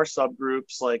 like there are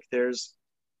subgroups. Like there's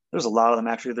a lot of them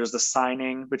actually. There's the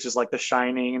Signing, which is like the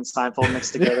Shining and Seinfeld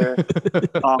mixed together.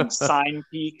 Sign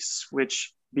Peaks,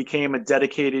 which became a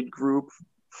dedicated group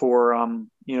for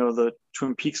the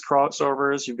Twin Peaks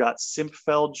crossovers. You've got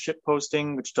Simpfeld ship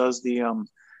posting, which does the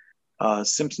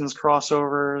Simpsons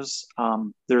crossovers.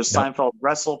 There's Yep. Seinfeld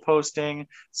wrestle posting,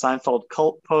 Seinfeld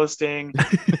cult posting,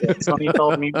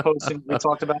 Seinfeld meme posting we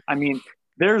talked about. I mean,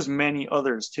 there's many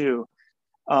others too.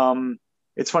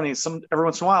 It's funny. Every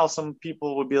once in a while, some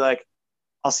people would be like,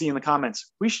 "I'll see you in the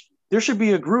comments. There should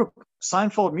be a group,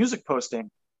 Seinfeld music posting,"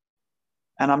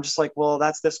 and I'm just like, "Well,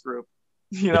 that's this group."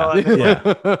 Yeah. And then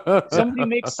like, Yeah. somebody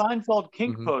makes Seinfeld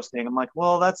kink Mhm. posting. I'm like,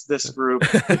 "Well, that's this group."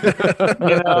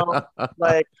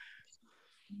 Like,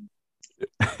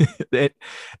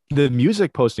 The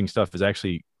music posting stuff is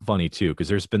actually funny too, because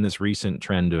there's been this recent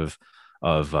trend of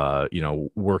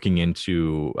working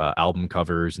into album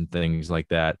covers and things like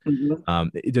that.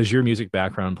 mhm. Does your music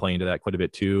background play into that quite a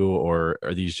bit too, or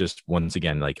are these just, once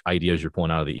again, like ideas you're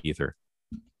pulling out of the ether?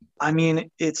 I mean,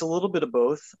 it's a little bit of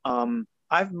both.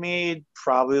 I've made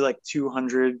probably like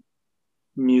 200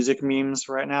 music memes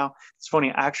right now. It's funny,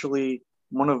 actually,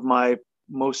 one of my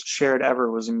most shared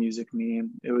ever was a music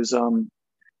meme. It was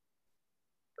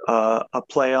a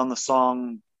play on the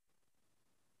song.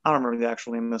 I don't remember the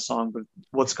actual name of the song, but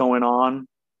 "What's Going On."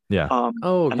 Yeah.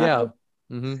 Oh And yeah.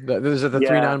 Those are the three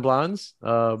yeah, non-blondes.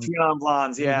 Three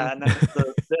Non-Blondes, yeah. Mhm. And then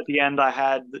at the end, I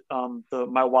had the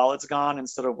 "My Wallet's Gone"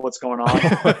 instead of "What's Going On."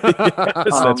 Yes,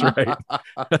 that's Um, right.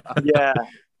 yeah.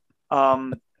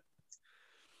 Um,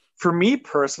 for me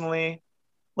personally,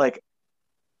 like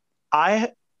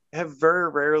I have very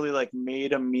rarely like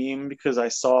made a meme because I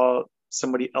saw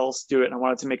somebody else do it and I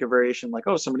wanted to make a variation. Like,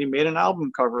 oh, somebody made an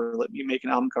album cover. Let me make an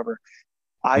album cover.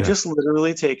 I Yeah. just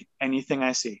literally take anything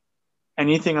I see,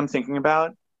 anything I'm thinking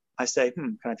about. I say,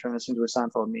 can I turn this into a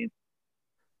Seinfeld meme?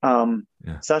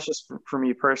 Yeah. So that's just for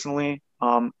me personally.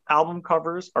 Album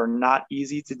covers are not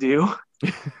easy to do.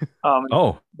 Um,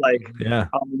 Oh, like yeah.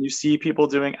 when you see people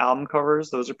doing album covers,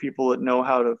 those are people that know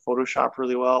how to Photoshop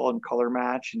really well and color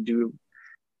match and do,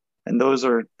 and those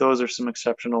are some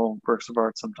exceptional works of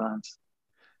art sometimes.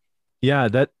 Yeah,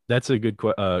 that's a good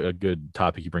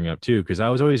topic you bring up too, because I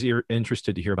was always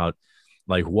interested to hear about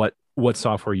like what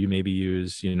software you maybe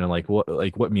use, like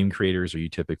what meme creators are you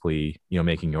typically,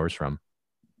 making yours from?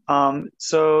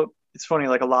 So it's funny,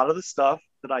 like a lot of the stuff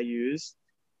that I use,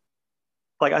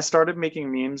 like I started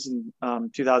making memes in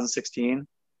 2016,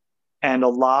 and a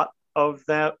lot of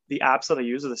the apps that I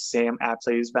use are the same apps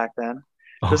I used back then.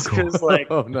 Oh, Just cool. because like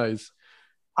Oh, nice.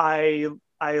 I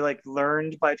I like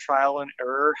learned by trial and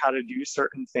error how to do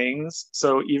certain things.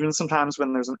 So even sometimes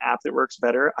when there's an app that works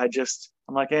better, I'm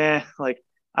like, like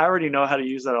I already know how to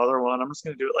use that other one. I'm just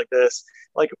gonna do it like this.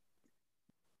 Like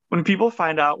when people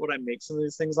find out what I make some of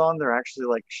these things on, they're actually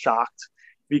like shocked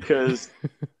because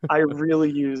I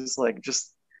really use like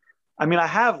just I mean, I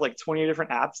have like 20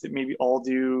 different apps that maybe all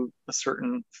do a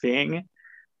certain thing,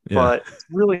 Yeah. but it's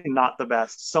really not the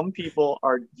best. Some people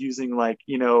are using like,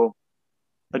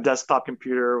 a desktop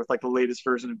computer with like the latest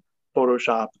version of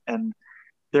Photoshop, and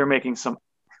they're making some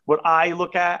what I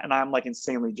look at and I'm like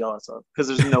insanely jealous of because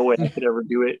there's no way I could ever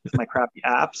do it with my crappy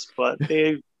apps, but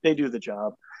they do the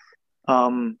job.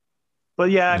 Um, but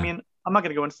yeah, I Yeah. mean, I'm not going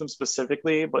to go into them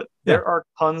specifically, but Yeah. there are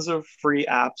tons of free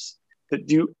apps that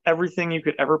do everything you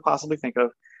could ever possibly think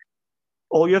of.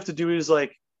 All you have to do is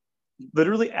like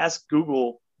literally ask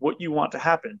Google what you want to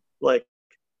happen. Like,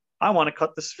 I want to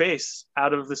cut this face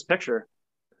out of this picture.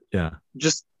 Yeah.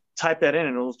 Just type that in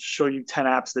and it'll show you 10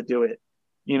 apps that do it,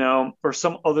 or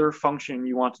some other function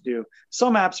you want to do.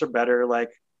 Some apps are better,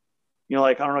 like,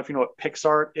 like I don't know if you know what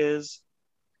PixArt is.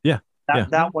 Yeah. That Yeah.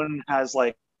 that one has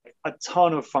like a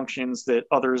ton of functions that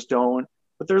others don't,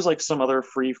 but there's like some other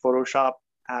free Photoshop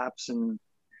apps and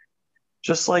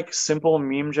just like simple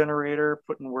meme generator,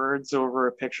 putting words over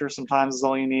a picture sometimes is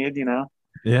all you need.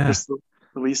 Yeah. Just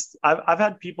at least I've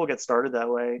had people get started that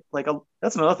way. Like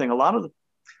that's another thing. A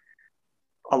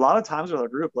lot of times with our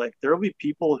group, like there will be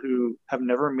people who have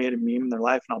never made a meme in their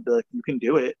life, and I'll be like, "You can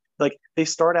do it." Like they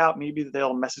start out, maybe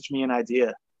they'll message me an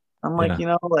idea. I'm like,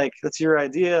 Yeah. like that's your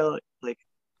idea, like,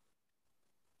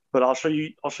 but I'll show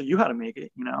you how to make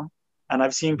it. And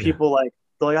I've seen Yeah. people like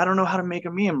they're like, I don't know how to make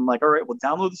a meme. I'm like, all right, well,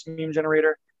 download this meme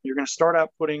generator. You're gonna start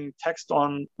out putting text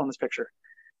on this picture.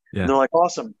 And Yeah. they're like,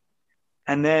 awesome.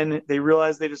 And then they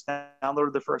realize they just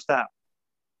downloaded the first app.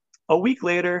 A week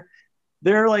later,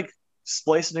 they're like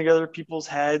splicing together people's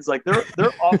heads. Like they're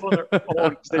off on their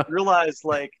own because they realize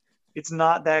like it's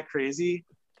not that crazy.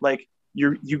 Like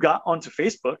you got onto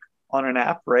Facebook on an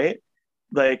app, right?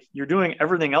 Like you're doing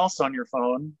everything else on your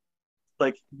phone.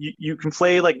 Like you can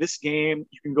play like this game,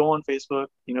 you can go on Facebook,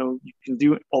 you can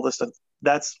do all this stuff.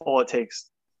 That's all it takes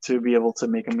to be able to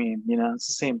make a meme. It's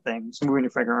the same thing. Just moving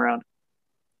your finger around.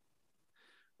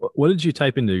 What did you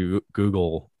type into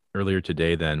Google earlier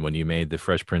today then when you made the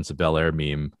Fresh Prince of Bel-Air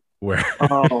meme where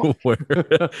Oh, where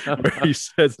he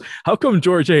says, "How come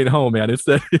George ain't home, man?" It's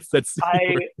that I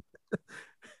scene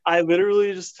I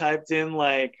literally just typed in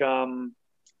like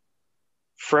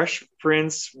Fresh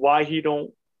Prince, why he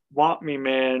don't want me,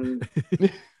 man,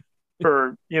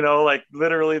 for like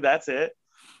literally that's it.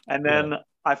 And yeah. then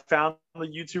I found the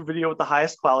YouTube video with the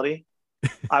highest quality.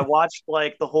 I watched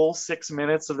like the whole 6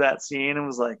 minutes of that scene and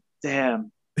was like,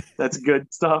 damn, that's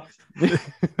good stuff.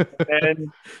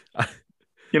 And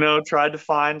tried to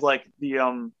find like the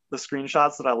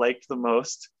screenshots that I liked the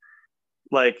most.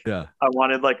 Like Yeah. I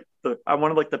wanted like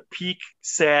the peak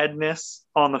sadness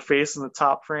on the face in the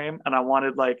top frame, and I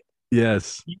wanted like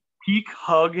Yes. peak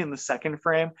hug in the second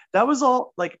frame. That was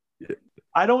all. Like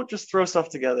I don't just throw stuff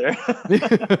together.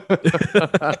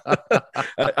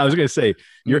 I was going to say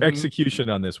your Mhm. execution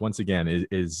on this once again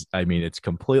is I mean it's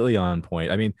completely on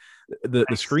point. I mean the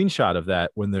screenshot of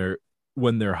that when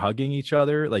they're hugging each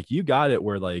other, like you got it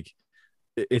where like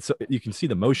it's you can see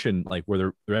the motion like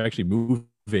where they're actually moving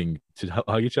moving to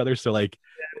hug each other. So like,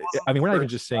 It wasn't I mean, the we're not even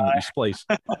first just saying that you splice.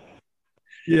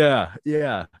 Yeah,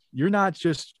 yeah. You're not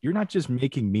just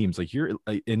making memes. Like you're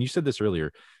like, and you said this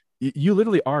earlier. You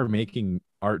literally are making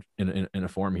art in a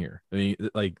form here. I mean,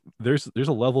 like there's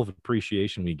a level of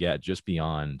appreciation we get just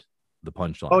beyond the Oh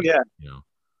punchline. yeah. You know.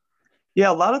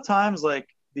 Yeah, a lot of times like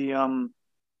the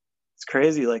it's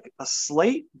crazy, like a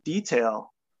slight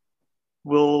detail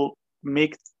will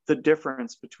make the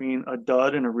difference between a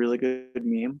dud and a really good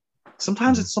meme.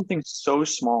 Sometimes Mhm. it's something so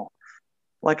small.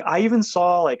 Like I even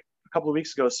saw like a couple of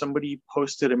weeks ago somebody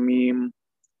posted a meme.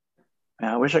 And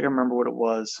I wish I could remember what it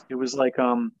was. It was like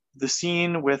the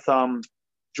scene with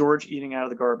George eating out of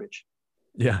the garbage.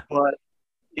 Yeah. But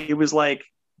it was like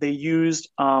they used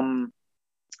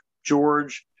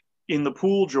George in the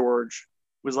pool. George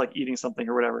was like eating something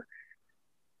or whatever,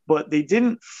 but they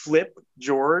didn't flip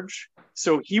George,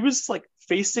 so he was like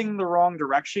facing the wrong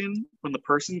direction when the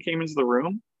person came into the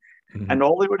room, Mhm. and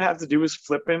all they would have to do is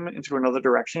flip him into another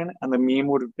direction, and the meme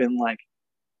would have been like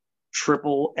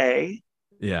triple A,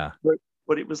 Yeah.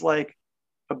 but it was like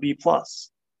a B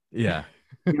plus. Yeah.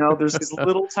 You know, there's these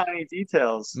little tiny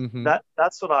details Hmm.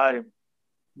 that's what I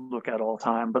look at all the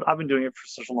time. But I've been doing it for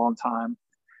such a long time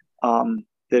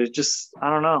that it just I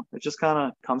don't know. It just kind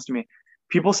of comes to me.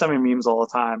 People send me memes all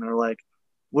the time and are like,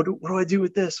 what do I do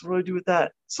with this? What do I do with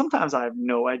that? Sometimes I have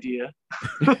no idea,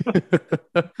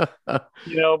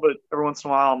 you know, but every once in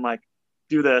a while I'm like,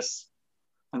 do this.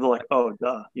 And they're like, oh,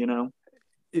 duh, you know?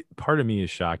 Part of me is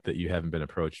shocked that you haven't been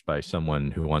approached by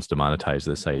someone who wants to monetize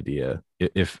this idea.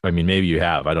 If I mean, maybe you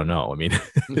have. I don't know. I mean,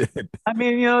 I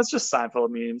mean, you know, it's just Seinfeld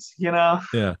memes, you know?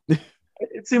 yeah,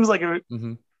 It seems like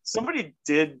Hmm. somebody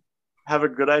did have a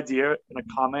good idea in a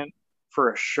comment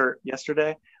for a shirt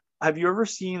yesterday. Have you ever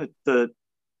seen the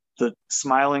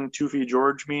smiling Toofy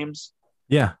George memes?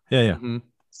 yeah, yeah, yeah. Hmm.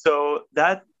 So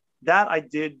that I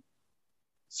did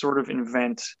sort of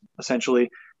invent essentially.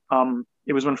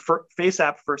 It was when Face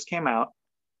App first came out.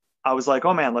 I was like,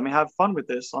 oh man, let me have fun with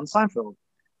this on Seinfeld.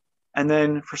 And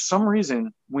then for some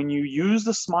reason, when you use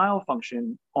the smile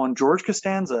function on George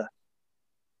Costanza,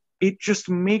 it just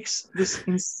makes this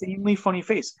insanely funny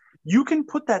face. You can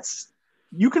put that,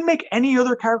 you can make any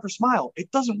other character smile. It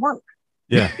doesn't work.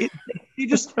 Yeah. It, you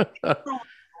just,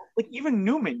 like even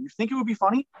Newman, you think it would be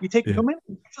funny? You take Yeah. Newman,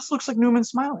 it just looks like Newman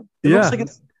smiling. It Yeah. looks like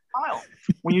it's a smile.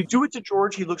 When you do it to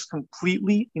George, he looks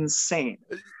completely insane.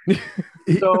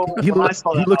 So He when I look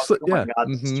saw that, he I was looks like, like oh my yeah. God,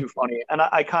 this is too funny. And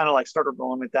I kind of like started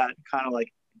rolling with that and kind of like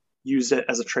used it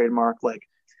as a trademark. Like,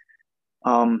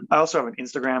 I also have an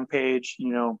Instagram page,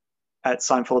 you know, at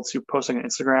Seinfeld Soup posting on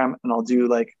Instagram, and I'll do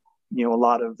like, you know, a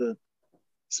lot of the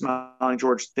Smiling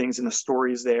George things in the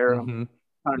stories there. I'm Hmm.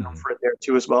 kind of known Mhm. for it there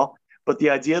too as well. But the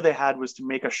idea they had was to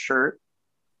make a shirt,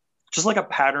 just like a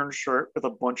patterned shirt with a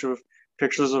bunch of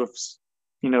pictures of,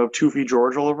 you know, Toofy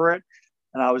George all over it.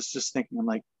 And I was just thinking, I'm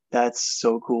like, that's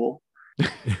so cool. And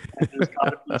there's got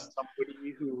to be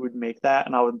somebody who would make that,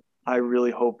 and I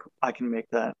really hope I can make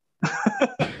that.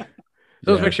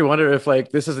 Those Yeah. makes you wonder if like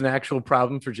this is an actual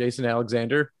problem for Jason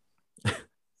Alexander.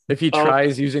 If he Oh,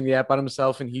 tries using the app on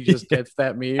himself and he just gets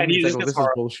that meme, and he he's like, just "Well,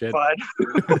 gets this is bullshit."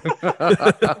 horrified.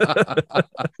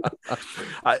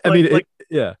 I mean, Like,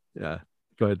 yeah, yeah.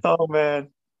 Go ahead. oh man,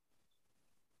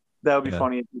 that would be Yeah.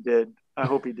 funny if he did. I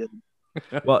hope he did.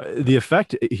 Well, the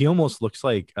effect, he almost looks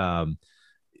like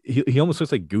he almost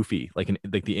looks like Goofy, like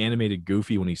the animated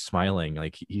Goofy when he's smiling.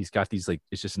 Like he's got these like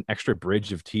it's just an extra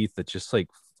bridge of teeth that just like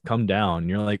come down. And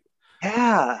you're like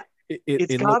Yeah,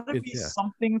 it's it look got to it, be yeah.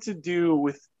 something to do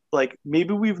with like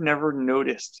maybe we've never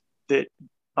noticed that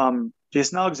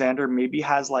Jason Alexander maybe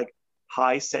has like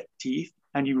high set teeth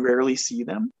and you rarely see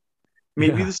them.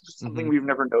 Maybe Yeah. this is something Hmm. we've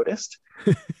never noticed.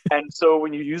 And so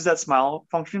when you use that smile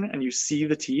function and you see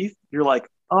the teeth, you're like,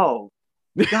 oh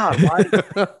God, why?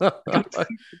 It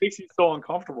makes you so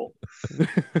uncomfortable.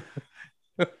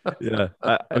 Yeah.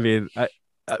 I mean,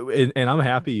 and I'm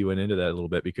happy you went into that a little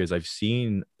bit because I've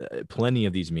seen plenty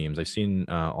of these memes. I've seen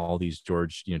all these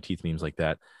George, teeth memes like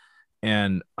that,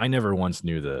 and I never once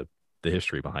knew the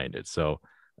history behind it. So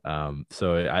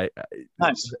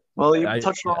Nice. Well, you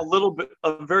touched on yeah. a little bit,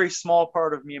 a very small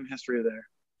part of meme history there.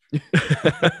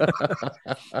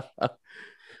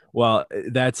 Well,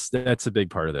 that's a big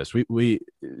part of this. We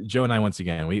Joe and I, once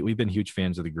again, we've been huge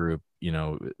fans of the group.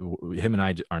 Him and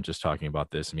I aren't just talking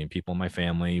about this. I mean, people in my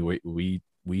family,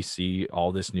 we see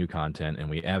all this new content and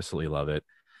we absolutely love it.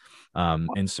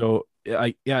 And so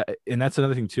and that's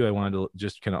another thing too. I wanted to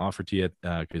just kind of offer to you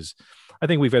because I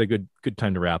think we've had a good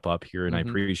time to wrap up here, and I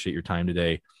appreciate your time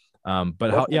today.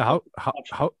 But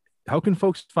how can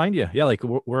folks find you? Yeah, like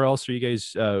where else are you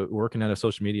guys working out of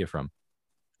social media from?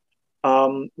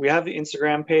 We have the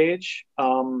Instagram page,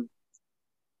 and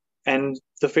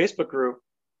the Facebook group,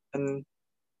 and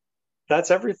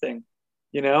that's everything,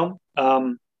 you know.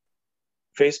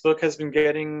 Facebook has been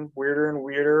getting weirder and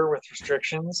weirder with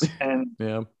restrictions, and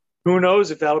Yeah. who knows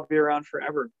if that'll be around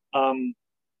forever.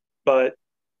 But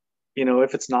you know,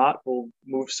 if it's not, we'll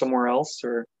move somewhere else,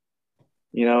 or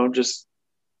you know, just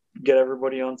get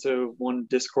everybody onto one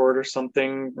Discord or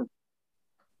something.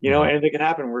 You know, anything can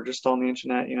happen. We're just on the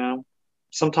internet, you know.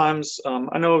 Sometimes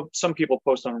I know some people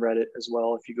post on Reddit as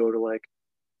well. If you go to like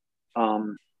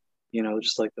you know,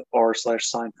 just like the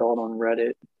r/Seinfeld on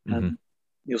Reddit, and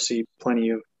you'll see plenty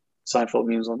of Seinfeld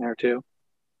memes on there too.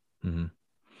 Mm-hmm.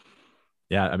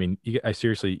 Yeah, I mean, I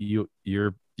seriously, you're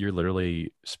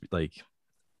literally like,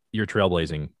 you're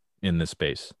trailblazing in this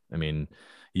space. I mean,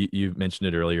 you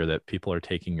mentioned it earlier that people are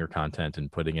taking your content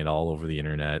and putting it all over the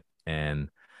internet, and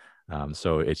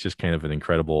so it's just kind of an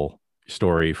incredible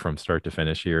story from start to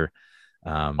finish here.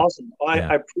 Awesome.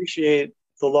 I appreciate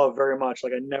the love very much.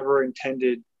 Like, I never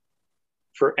intended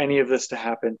for any of this to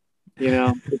happen. You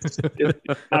know, it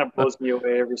kind of blows me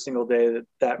away every single day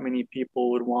that many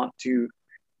people would want to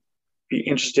be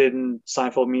interested in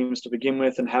Seinfeld memes to begin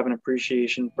with, and have an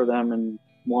appreciation for them, and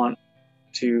want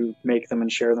to make them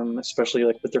and share them, especially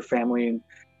like with their family, and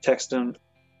text them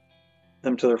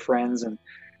to their friends. And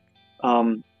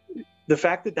the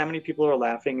fact that many people are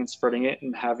laughing and spreading it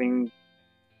and having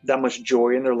that much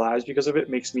joy in their lives because of it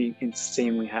makes me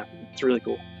insanely happy. It's really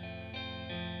cool.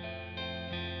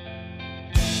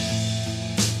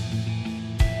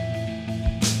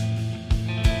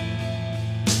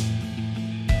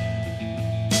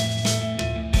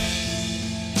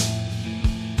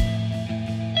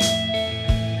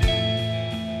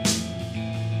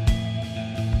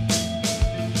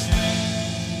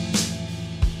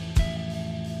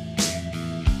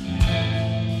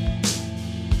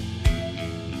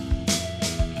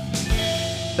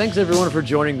 Thanks everyone for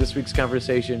joining this week's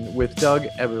conversation with Doug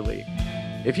Eberly.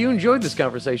 If you enjoyed this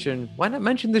conversation, why not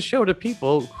mention the show to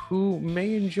people who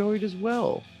may enjoy it as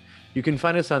well? You can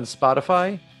find us on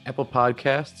Spotify, Apple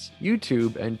Podcasts,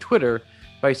 YouTube, and Twitter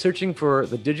by searching for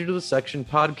the Digital Dissection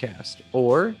Podcast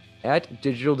or at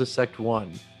Digital Dissect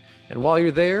 1. And while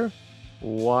you're there,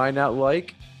 why not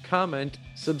like, comment,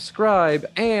 subscribe,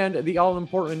 and the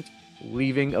all-important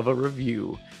leaving of a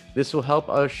review. This will help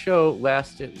our show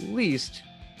last at least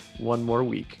one more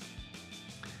week.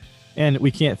 And we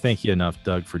can't thank you enough,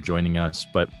 Doug, for joining us.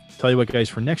 But tell you what, guys,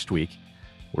 for next week,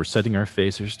 we're setting our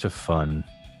phasers to fun.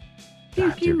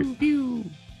 Pew, pew, pew.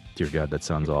 Dear God, that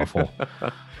sounds awful.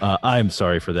 I'm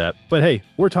sorry for that. But hey,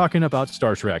 we're talking about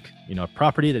Star Trek, you know, a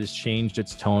property that has changed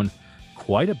its tone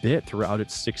quite a bit throughout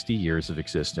its 60 years of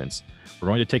existence. We're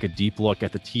going to take a deep look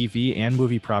at the TV and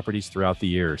movie properties throughout the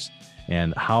years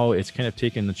and how it's kind of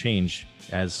taken the change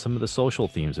as some of the social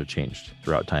themes have changed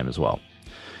throughout time as well.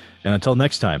 And until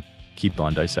next time, keep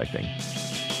on dissecting.